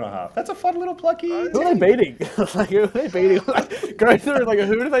 25.5. That's a fun little plucky. Who are they beating? Like, who are they beating? Like, go through, like,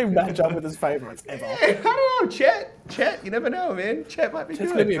 who do they match up with as favourites ever? I don't know, Chet. You never know, man. Chet might be It's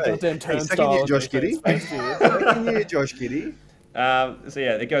going to be good. a goddamn Second turnstile. year Josh Giddey. Second year Josh Giddey. So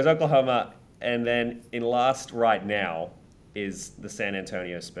yeah, it goes Oklahoma, and then in last right now is the San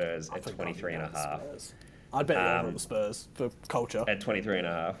Antonio Spurs at 23.5. I'd bet the over on the Spurs for culture. At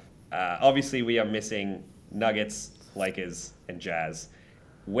 23.5. Obviously, we are missing Nuggets, Lakers, and Jazz.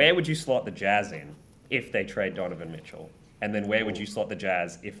 Where would you slot the Jazz in if they trade Donovan Mitchell? And then where would you slot the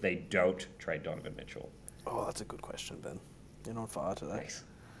Jazz if they don't trade Donovan Mitchell? Oh, that's a good question, Ben. You're on fire today.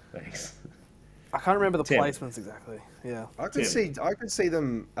 Thanks. I can't remember the Tim. placements exactly. Yeah. I could see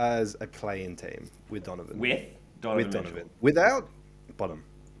them as a play-in team with Donovan. With Donovan With Mitchell. Donovan. Without bottom.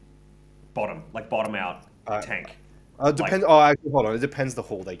 Bottom out, tank. Depends. Oh, actually, hold on. It depends the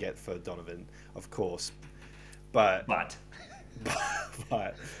haul they get for Donovan, of course. But But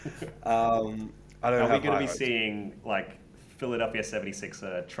I don't know. are how we going to high be hopes. seeing like Philadelphia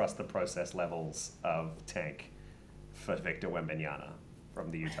 76er trust the process levels of tank for Victor Wembanyama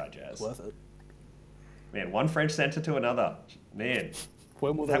from the Utah Jazz? Worth it. Man, one French center to another. Man,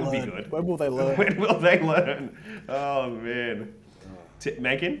 When will they that would learn? be good. When will they learn? When will they learn? Oh man.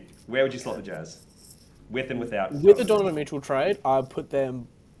 Mankin, where would you slot the Jazz? With and without? With the Donovan Mitchell trade, I'd put them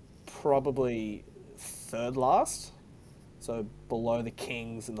probably third last, so below the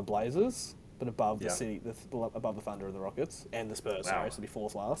Kings and the Blazers, but above the Yeah. City, above the Thunder and the Rockets and the Spurs. Wow. Sorry, so it'd be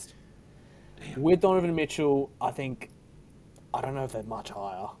fourth last. With Donovan Mitchell, I don't know if they're much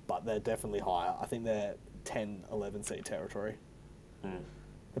higher, but they're definitely higher. I think they're 10, 11 seed territory.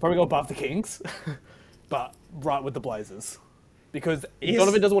 They probably go above the Kings, but right with the Blazers. Because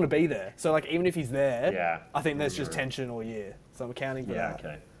Donovan doesn't want to be there. So, like, even if he's there, Yeah. I think there's just tension all year. So I'm accounting for Yeah. that.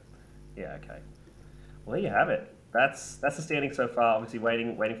 Okay. Yeah. Okay. Well, there you have it. That's the standing so far. Obviously,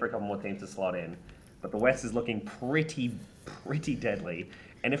 waiting for a couple more teams to slot in, but the West is looking pretty deadly.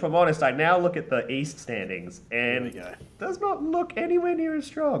 And if I'm honest, I now look at the East standings, and There we go. does not look anywhere near as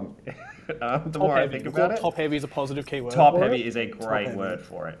strong. The more I think about it, Top heavy is a positive keyword. top for heavy it. is a great heavy. word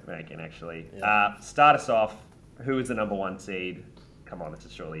for it, Megan. Actually, Yeah. start us off. Who is the number one seed? Come on, this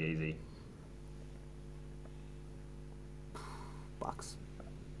is surely easy. Bucks.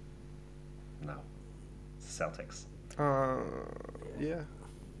 No, Celtics. Yeah.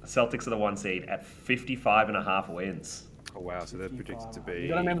 The Celtics are the one seed at 55.5 wins. Oh wow. So they're predicted to be. You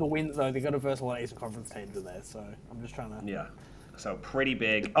got to remember the wins though. They got to verse a lot of Eastern Conference teams in there. So I'm just trying to. Yeah. So pretty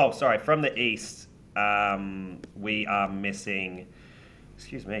big. Oh, sorry. From the East, we are missing.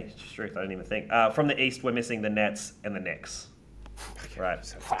 Excuse me. Truth, I didn't even think. From the East, we're missing the Nets and the Knicks. Right.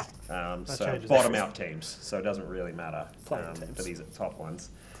 So changes bottom everything. out teams. So it doesn't really matter Play-in teams. for these top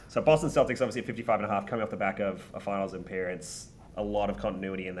ones. So Boston Celtics obviously at 55.5, coming off the back of a finals appearance. A lot of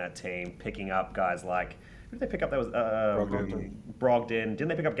continuity in that team, picking up guys like who did they pick up? That was Brogdon. Didn't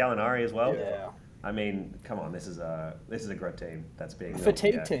they pick up Gallinari as well? Yeah. I mean, come on, this is a great team that's being built.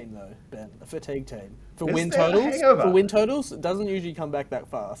 Fatigue Yeah. team though, Ben. A fatigue team for Is win there a totals. hangover? For win totals, it doesn't usually come back that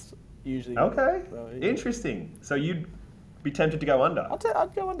fast. Usually. Okay, So, yeah. interesting. So you'd be tempted to go under.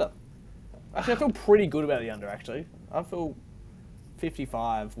 I'd go under. Actually, I feel pretty good about the under. Actually, I feel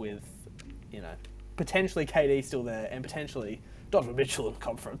 55 with, potentially KD still there and potentially Donovan Mitchell in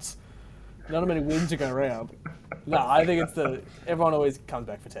conference. Not many wins to go around. No, I think it's everyone always comes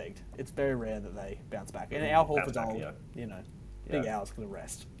back fatigued. It's very rare that they bounce back. And Al Bounce Horford's back, old, yeah. Big Yeah. Al's going to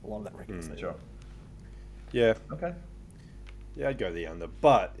rest a lot of that regular season. Sure. Yeah. Okay. Yeah, I'd go the under.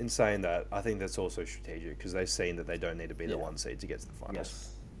 But in saying that, I think that's also strategic because they've seen that they don't need to be the one seed to get to the finals.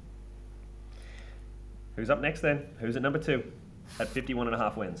 Yes. Who's up next then? Who's at number 2 at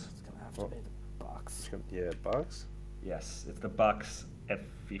 51.5 wins? It's going to have to be the Bucks. Yeah, Bucks. Yes, it's the Bucks at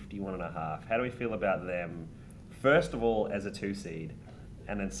 51.5. How do we feel about them? First of all, as a 2 seed,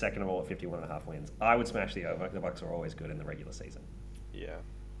 and then second of all, at 51.5 wins. I would smash the over. The Bucks are always good in the regular season. Yeah.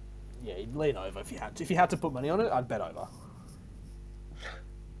 Yeah, you'd lean over if you had to. If you had to put money on it, I'd bet over.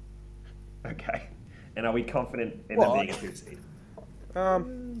 Okay. And are we confident in Well, them being a 2 seed?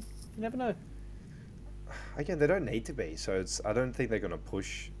 You never know. Again, they don't need to be, so I don't think they're going to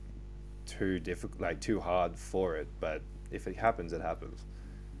push too hard for it. But if it happens, it happens.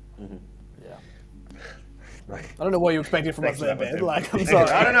 Yeah. Like, I don't know what you expected from us Thanks for there, that one, Ben. Tim. Like, I'm sorry.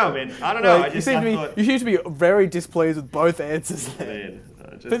 I don't know, man. I don't know. Like, you seem to be very displeased with both answers there. Man,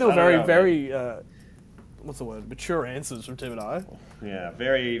 I think they were very, what's the word? Mature answers from Tim and I. Yeah,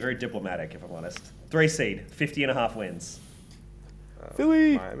 very, very diplomatic, if I'm honest. 3 seed, 50.5 wins.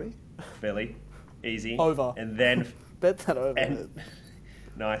 Philly. Miami. Philly, easy. Over. And then, Bet that over. and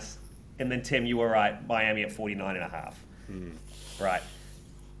nice. And then Tim, you were right. Miami at 49.5. Right,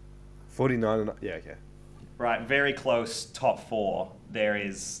 49 and yeah, okay. right. Very close. Top 4. There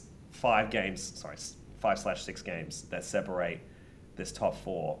is 5/6 games that separate this top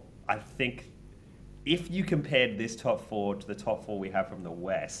 4. I think if you compared this top 4 to the top 4 we have from the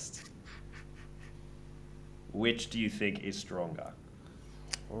West, which do you think is stronger?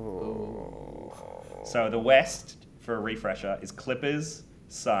 So the West, for a refresher, is Clippers,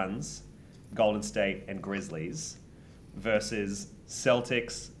 Suns, Golden State, and Grizzlies versus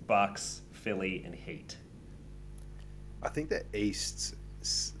Celtics, Bucks, Philly, and Heat. I think the East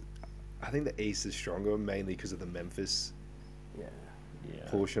is stronger mainly because of the Memphis Yeah.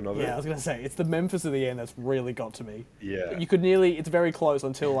 portion of it. Yeah, I was going to say, it's the Memphis of the end that's really got to me. Yeah. You could nearly, it's very close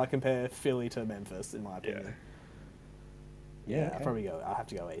until I compare Philly to Memphis, in my opinion. Yeah, okay. I'll have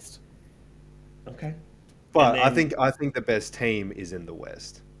to go East. Okay. But And then- I think the best team is in the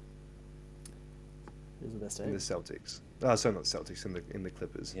West. Who's the best In the team? Celtics. Sorry, not Celtics. In the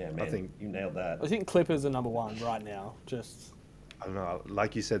Clippers. Yeah, man. I think you nailed that. I think Clippers are number 1 right now. Just, I don't know.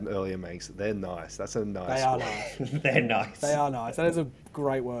 Like you said earlier, Manx. They're nice. That's a nice. they are squad. nice. They're nice. They are nice. That is a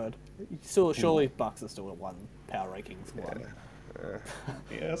great word. Still, surely Bucks are still at 1 power rankings. One.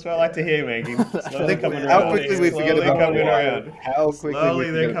 Yeah, that's what I like to hear, Maggie. Slowly coming How around. quickly we forget Slowly about coming Kawhi. around. How quickly Slowly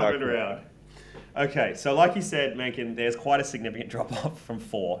we they're forget about coming Kawhi. around. Okay, so like you said, Mankin, there's quite a significant drop-off from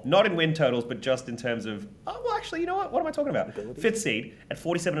 4. Not in win totals, but just in terms of... Oh, well, actually, you know what? What am I talking about? Ability? 5th seed at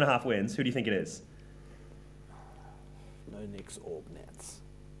 47.5 wins. Who do you think it is? No Knicks or Nets.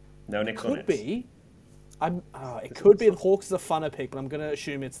 No, Knicks or Could Nets. be. It could be the Hawks is a funner pick, but I'm going to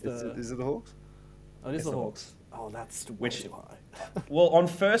assume it's the... Is it the Hawks? Oh, it is It's the the Hawks. Oh, that's way Which- too high. Well, on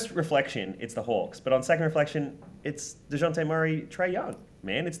first reflection, it's the Hawks. But on second reflection, it's DeJounte Murray, Trae Young.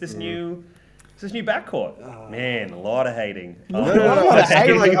 Man, it's this new... It's this new backcourt. Man, a lot of hating. No, I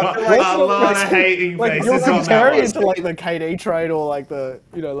feel like A lot of hating Like, faces you're on that comparing one. it to, like, the KD trade or, like, the,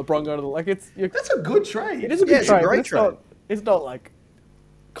 LeBron going to the... Like, it's... That's a good trade. It is a Yeah, good it's a trade, great but trade. it's not, like,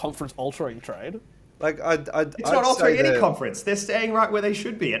 conference-altering trade. Like It's not altering any conference. They're staying right where they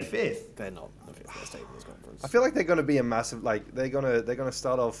should be at 5th. They're not the fifth best team in this conference. I feel like they're going to be a massive. Like they're gonna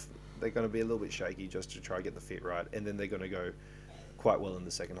start off. They're going to be a little bit shaky just to try to get the fit right, and then they're going to go quite well in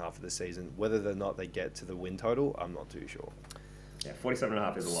the second half of the season. Whether or not they get to the win total, I'm not too sure. Yeah,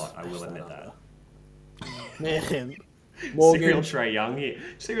 47.5 is a lot. I will admit that. Man, Serial mortgage, Trae Young here.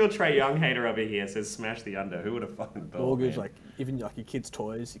 Serial Trae Young hater over here says smash the under. Who would have fucking thought? mortgage, man? like, even, like, your kids'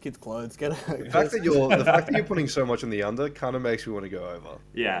 toys, your kids' clothes, get a... The fact that you're putting so much on the under kind of makes me want to go over.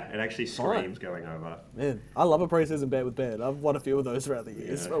 Yeah, it actually screams going over. Man, I love a preseason bet with Ben. I've won a few of those throughout the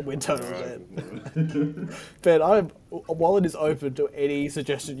years. Yeah. A win total bet. Ben, wallet is open to any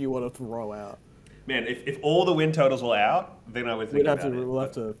suggestion you want to throw out. Man, if all the win totals were out, then I would think about it. We'll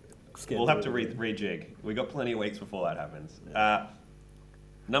have to We'll have to rejig. We got plenty of weeks before that happens.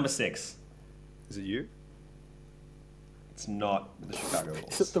 Number 6. Is it you? It's not the Chicago Is it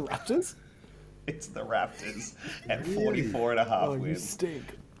Bulls. the Raptors? It's the Raptors at 44.5 Oh, you wins. stink.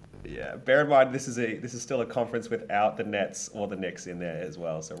 Yeah, bear in mind this is still a conference without the Nets or the Knicks in there as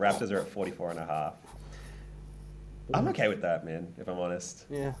well. So Raptors are at 44.5. I'm okay with that, man. If I'm honest,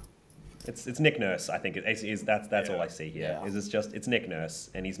 Yeah. it's Nick Nurse. I think that's all I see here. Yeah. It's Nick Nurse,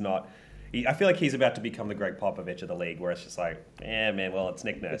 and he's not. I feel like he's about to become the Greg Popovich of the league, where it's just like, yeah, man. Well, it's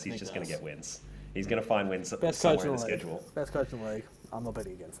Nick Nurse. It's He's Nick just going Nurse. to get wins. He's going to find wins Best coach somewhere in in the the league. schedule. Best coach in the league. I'm not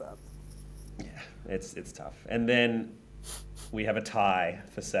betting against that. Yeah, it's tough. And then we have a tie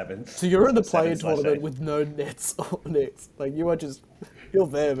for 7th. So you're in the So play-in 7/8. tournament with no Nets or Knicks. Like, you are just... You're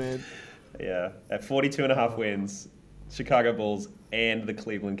there, man. Yeah, at 42.5 wins, Chicago Bulls and the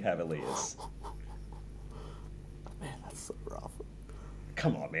Cleveland Cavaliers. Man, that's so rough.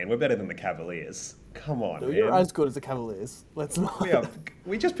 Come on, man. We're better than the Cavaliers. Come on, Dude, you're man. as good as the Cavaliers. Let's not...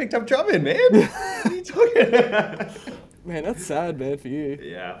 We just picked up Drummond, man. What are you talking about? Man, that's sad, man, for you.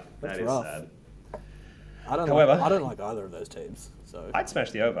 Yeah, That's that is rough. sad. I don't like either of those teams. So I'd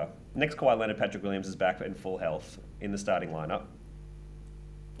smash the over. Next, Kawhi Leonard, Patrick Williams is back in full health in the starting lineup.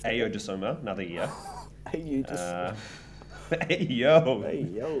 Ayo Dosunmu, another year. hey, you just Ayo. hey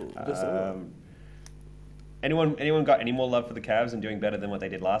yo, just Anyone got any more love for the Cavs and doing better than what they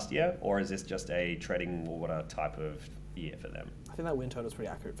did last year, or is this just a treading water type of year for them. I think that win total is pretty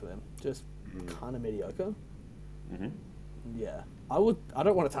accurate for them. Just kind of mediocre. Mm-hmm. Yeah, I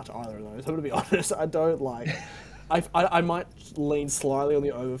don't want to touch either of those. I'm gonna be honest. I don't like. I might lean slightly on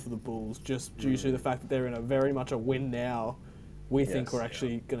the over for the Bulls just due to the fact that they're in a very much a win now. We think we're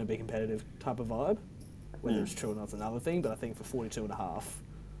actually going to be competitive type of vibe. Whether it's true or not is another thing, but I think for 42.5,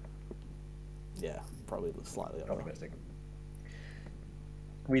 yeah, probably slightly over. Optimistic.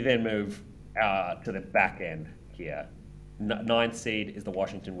 We then move to the back end here. Ninth seed is the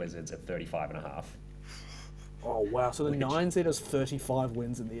Washington Wizards at 35.5. Oh wow! So the 9 seed has 35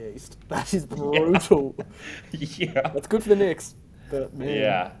 wins in the East. That is brutal. Yeah. That's good for the Knicks, but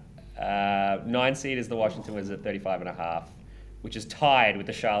man. Yeah. 9 seed is the Washington Wizards at 35.5, which is tied with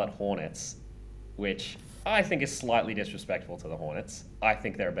the Charlotte Hornets, which I think is slightly disrespectful to the Hornets. I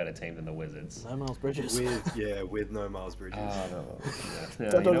think they're a better team than the Wizards. No Miles Bridges. With no Miles Bridges.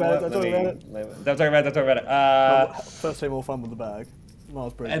 Don't talk about it. Don't talk about it. First team all fun with the bag.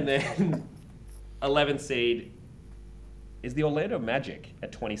 Miles Bridges. And then 11th seed is the Orlando Magic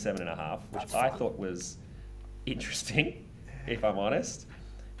at 27.5, which I thought was interesting, if I'm honest.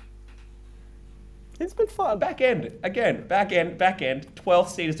 It's been fun. Back end. 12th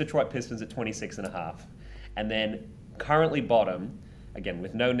seed is Detroit Pistons at 26.5. And then currently bottom, again,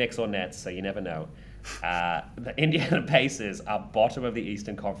 with no Knicks or Nets, so you never know, the Indiana Pacers are bottom of the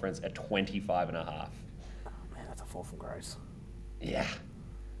Eastern Conference at 25.5. Oh, man, that's a fall from grace. Yeah.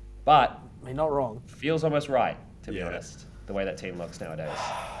 But I mean, not wrong. feels almost right, to be honest, the way that team looks nowadays.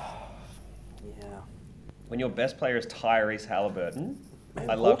 Yeah. When your best player is Tyrese Halliburton, Man,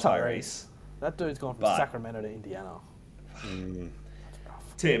 I love poor Tyrese. That dude's gone from But- Sacramento to Indiana.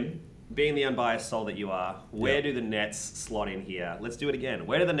 Tim, being the unbiased soul that you are, where do the Nets slot in here? Let's do it again.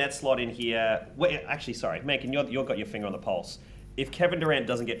 Where do the Nets slot in here? Actually, sorry, Macon, you've got your finger on the pulse. If Kevin Durant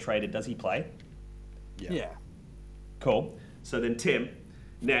doesn't get traded, does he play? Yeah. Cool. So then, Tim,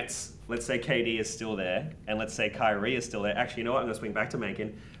 Nets, let's say KD is still there, and let's say Kyrie is still there. Actually, you know what? I'm going to swing back to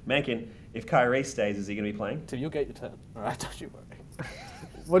Macon. Macon, if Kyrie stays, is he going to be playing? Tim, you'll get your turn. All right, don't you worry.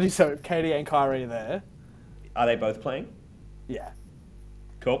 What do you say? If Katie and Kyrie are there? Are they both playing? Yeah.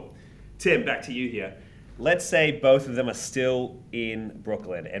 Cool. Tim, back to you here. Let's say both of them are still in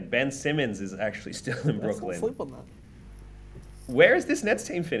Brooklyn, and Ben Simmons is actually still in Let's not Brooklyn. sleep on that. Where is this Nets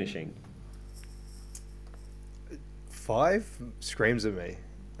team finishing? 5 screams at me.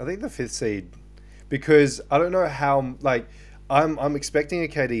 I think the 5th seed, because I don't know how. Like, I'm expecting a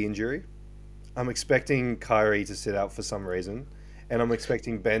KD injury. I'm expecting Kyrie to sit out for some reason, and I'm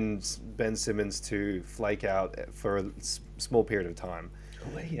expecting Ben Simmons to flake out for a small period of time.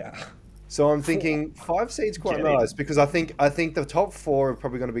 Oh, yeah. So I'm thinking 5 seed's quite Jelly. nice, because I think the top 4 are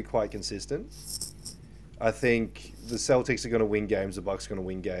probably going to be quite consistent. I think the Celtics are going to win games, the Bucks are going to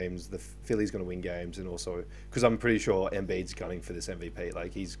win games, the Phillies going to win games, and also because I'm pretty sure Embiid's gunning for this MVP.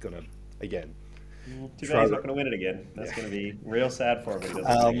 Like, he's going to again. Too bad he's not going to win it again. That's going to be real sad for him if he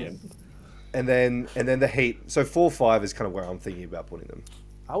doesn't win again. And then the Heat. So 4-5 is kind of where I'm thinking about putting them.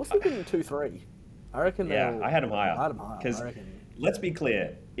 I was thinking 2-3. I reckon. Yeah, I had him higher. I had them higher. Because I reckon. let's be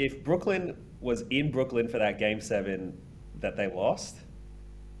clear, if Brooklyn was in Brooklyn for that Game 7 that they lost,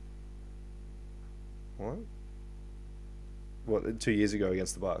 What 2 years ago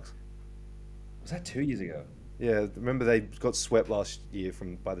against the Bucks? was that 2 years ago? Yeah, remember they got swept last year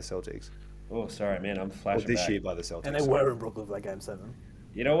by the Celtics. Oh, sorry, man, I'm Or flashing this back. year by the Celtics. And they were in Brooklyn for that Game 7.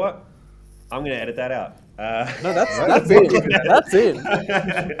 You know what? I'm going to edit that out. No, that's in. That's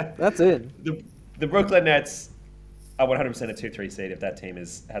in. That's in. The Brooklyn Nets are 100% a 2-3 seed if that team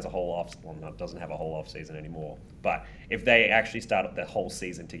has a whole off. Well, not doesn't have a whole off season anymore. But if they actually start the whole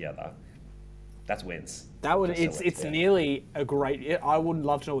season together, that's wins. That would. Just so It's yeah. nearly a great. I would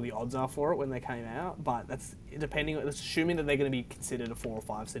love to know what the odds are for it when they came out, but that's depending. That's assuming that they're going to be considered a 4 or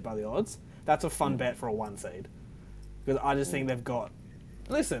 5 seed by the odds. That's a fun bet for a 1 seed, because I just think they've got.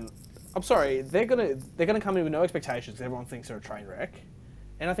 Listen, I'm sorry. They're gonna come in with no expectations. Everyone thinks they're a train wreck,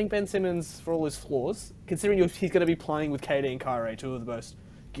 and I think Ben Simmons, for all his flaws, considering he's going to be playing with KD and Kyrie, 2 of the most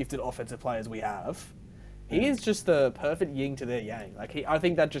gifted offensive players we have, he is just the perfect yin to their yang. Like I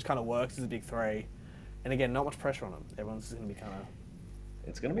think that just kind of works as a big 3. And again, not much pressure on him. Everyone's just going to be kind of.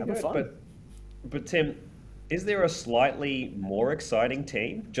 It's going to be Having good. fun. But Tim, is there a slightly more exciting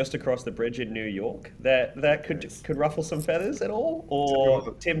team just across the bridge in New York that could ruffle some feathers at all?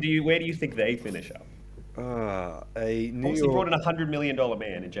 Or Tim, where do you think they finish up? A New Obviously brought York, in $100 million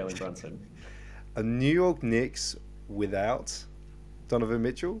man in Jalen Brunson. a New York Knicks without Donovan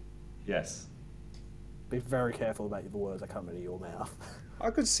Mitchell. Yes. Be very careful about the words that come out of your mouth. I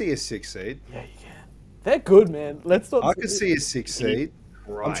could see a 6 seed. Yeah, you can. They're good, man. Let's not. I could see a 6 seed.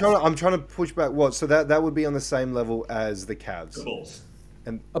 Christ. I'm trying to push back. What? So that would be on the same level as the Cavs. The Bulls.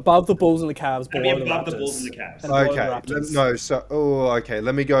 Above the Bulls and the Cavs, I mean, below above the the Raptors. Bulls and the Cavs. And below the Okay. Raptors. No. So okay.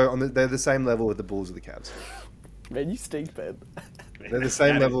 Let me go on. They're the same level with the Bulls or the Cavs. Man, you stink, man. They're the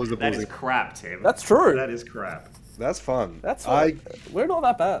same level as the That Bulls. is crap, Tim. That's true. That is crap. That's fun. That's I. fine. We're not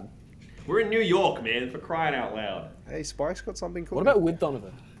that bad. We're in New York, man, for crying out loud. Hey, Spike's got something cool. What about with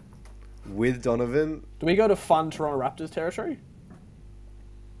Donovan? with Donovan? Do we go to fun Toronto Raptors territory?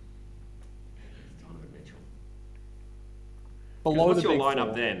 Donovan Mitchell. Below What's the your big lineup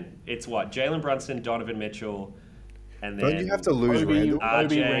four. then? It's what? Jalen Brunson, Donovan Mitchell, and then... Don't you have to lose Obi, Randall?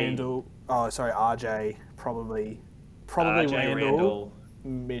 Obi RJ. Randall. Oh, sorry, RJ. Probably RJ Randall.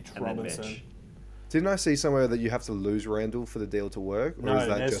 Mitch and then Robinson. Mitch. Didn't I see somewhere that you have to lose Randall for the deal to work? Or No, is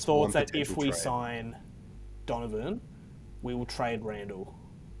that there's just thoughts one that if potential we trade? sign Donovan, we will trade Randall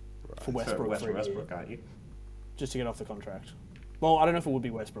for For Westbrook. for a year, Westbrook, aren't you? just to get off the contract. Well, I don't know if it would be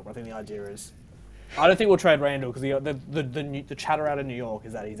Westbrook. I think the idea is, I don't think we'll trade Randall because the chatter out of New York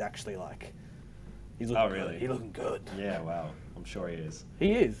is that he's actually like, he's looking Oh, really? good. He's looking good. Yeah, wow. I'm sure he is.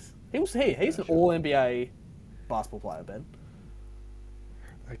 He is. He was here. He's an All NBA basketball player, Ben.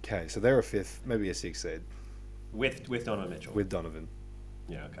 Okay, so they're a fifth, maybe a sixth seed With Donovan Mitchell. with Donovan.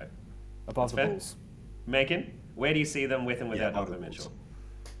 Yeah, okay. Above the fair. Bulls. Megan, where do you see them with and without above the Donovan Bulls.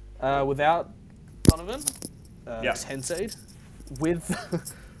 Mitchell? Without Donovan, Yeah. 10 seed.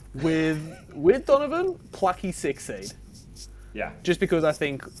 With with Donovan, plucky 6 seed. Yeah. Just because I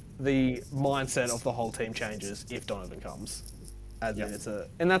think the mindset of the whole team changes if Donovan comes. As in Yep.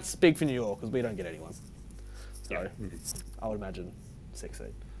 and that's big for New York because we don't get anyone. So Yeah. I would imagine 6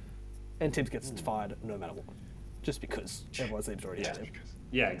 seed. And Tibbs gets fired no matter what. Just because everyone seems to already Yeah. hate him.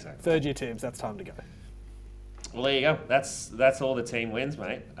 Yeah, exactly. Third year Tibbs, that's time to go. Well, there you go. That's all the team wins,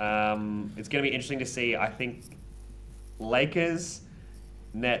 mate. It's going to be interesting to see. I think Lakers,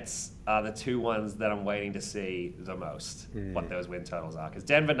 Nets are the two ones that I'm waiting to see the most, what those win totals are. Because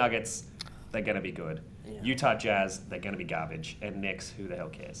Denver Nuggets, they're going to be good. Yeah. Utah Jazz, they're going to be garbage. And Knicks, who the hell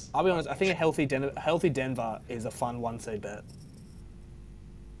cares? I'll be honest, I think a healthy Denver is a fun 1 seed bet.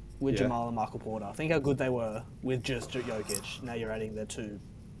 With Yeah. Jamal and Michael Porter. I think how good they were with just Jokic. Now you're adding their 2.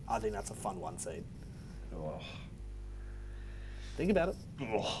 I think that's a fun 1 seed. Oh. Think about it.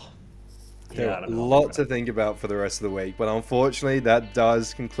 Oh. There Yeah, I are don't know. lots to think about for the rest of the week, but unfortunately, that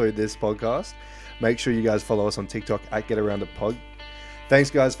does conclude this podcast. Make sure you guys follow us on TikTok at GetAroundItPod. Thanks,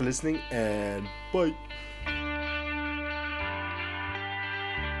 guys, for listening, and bye.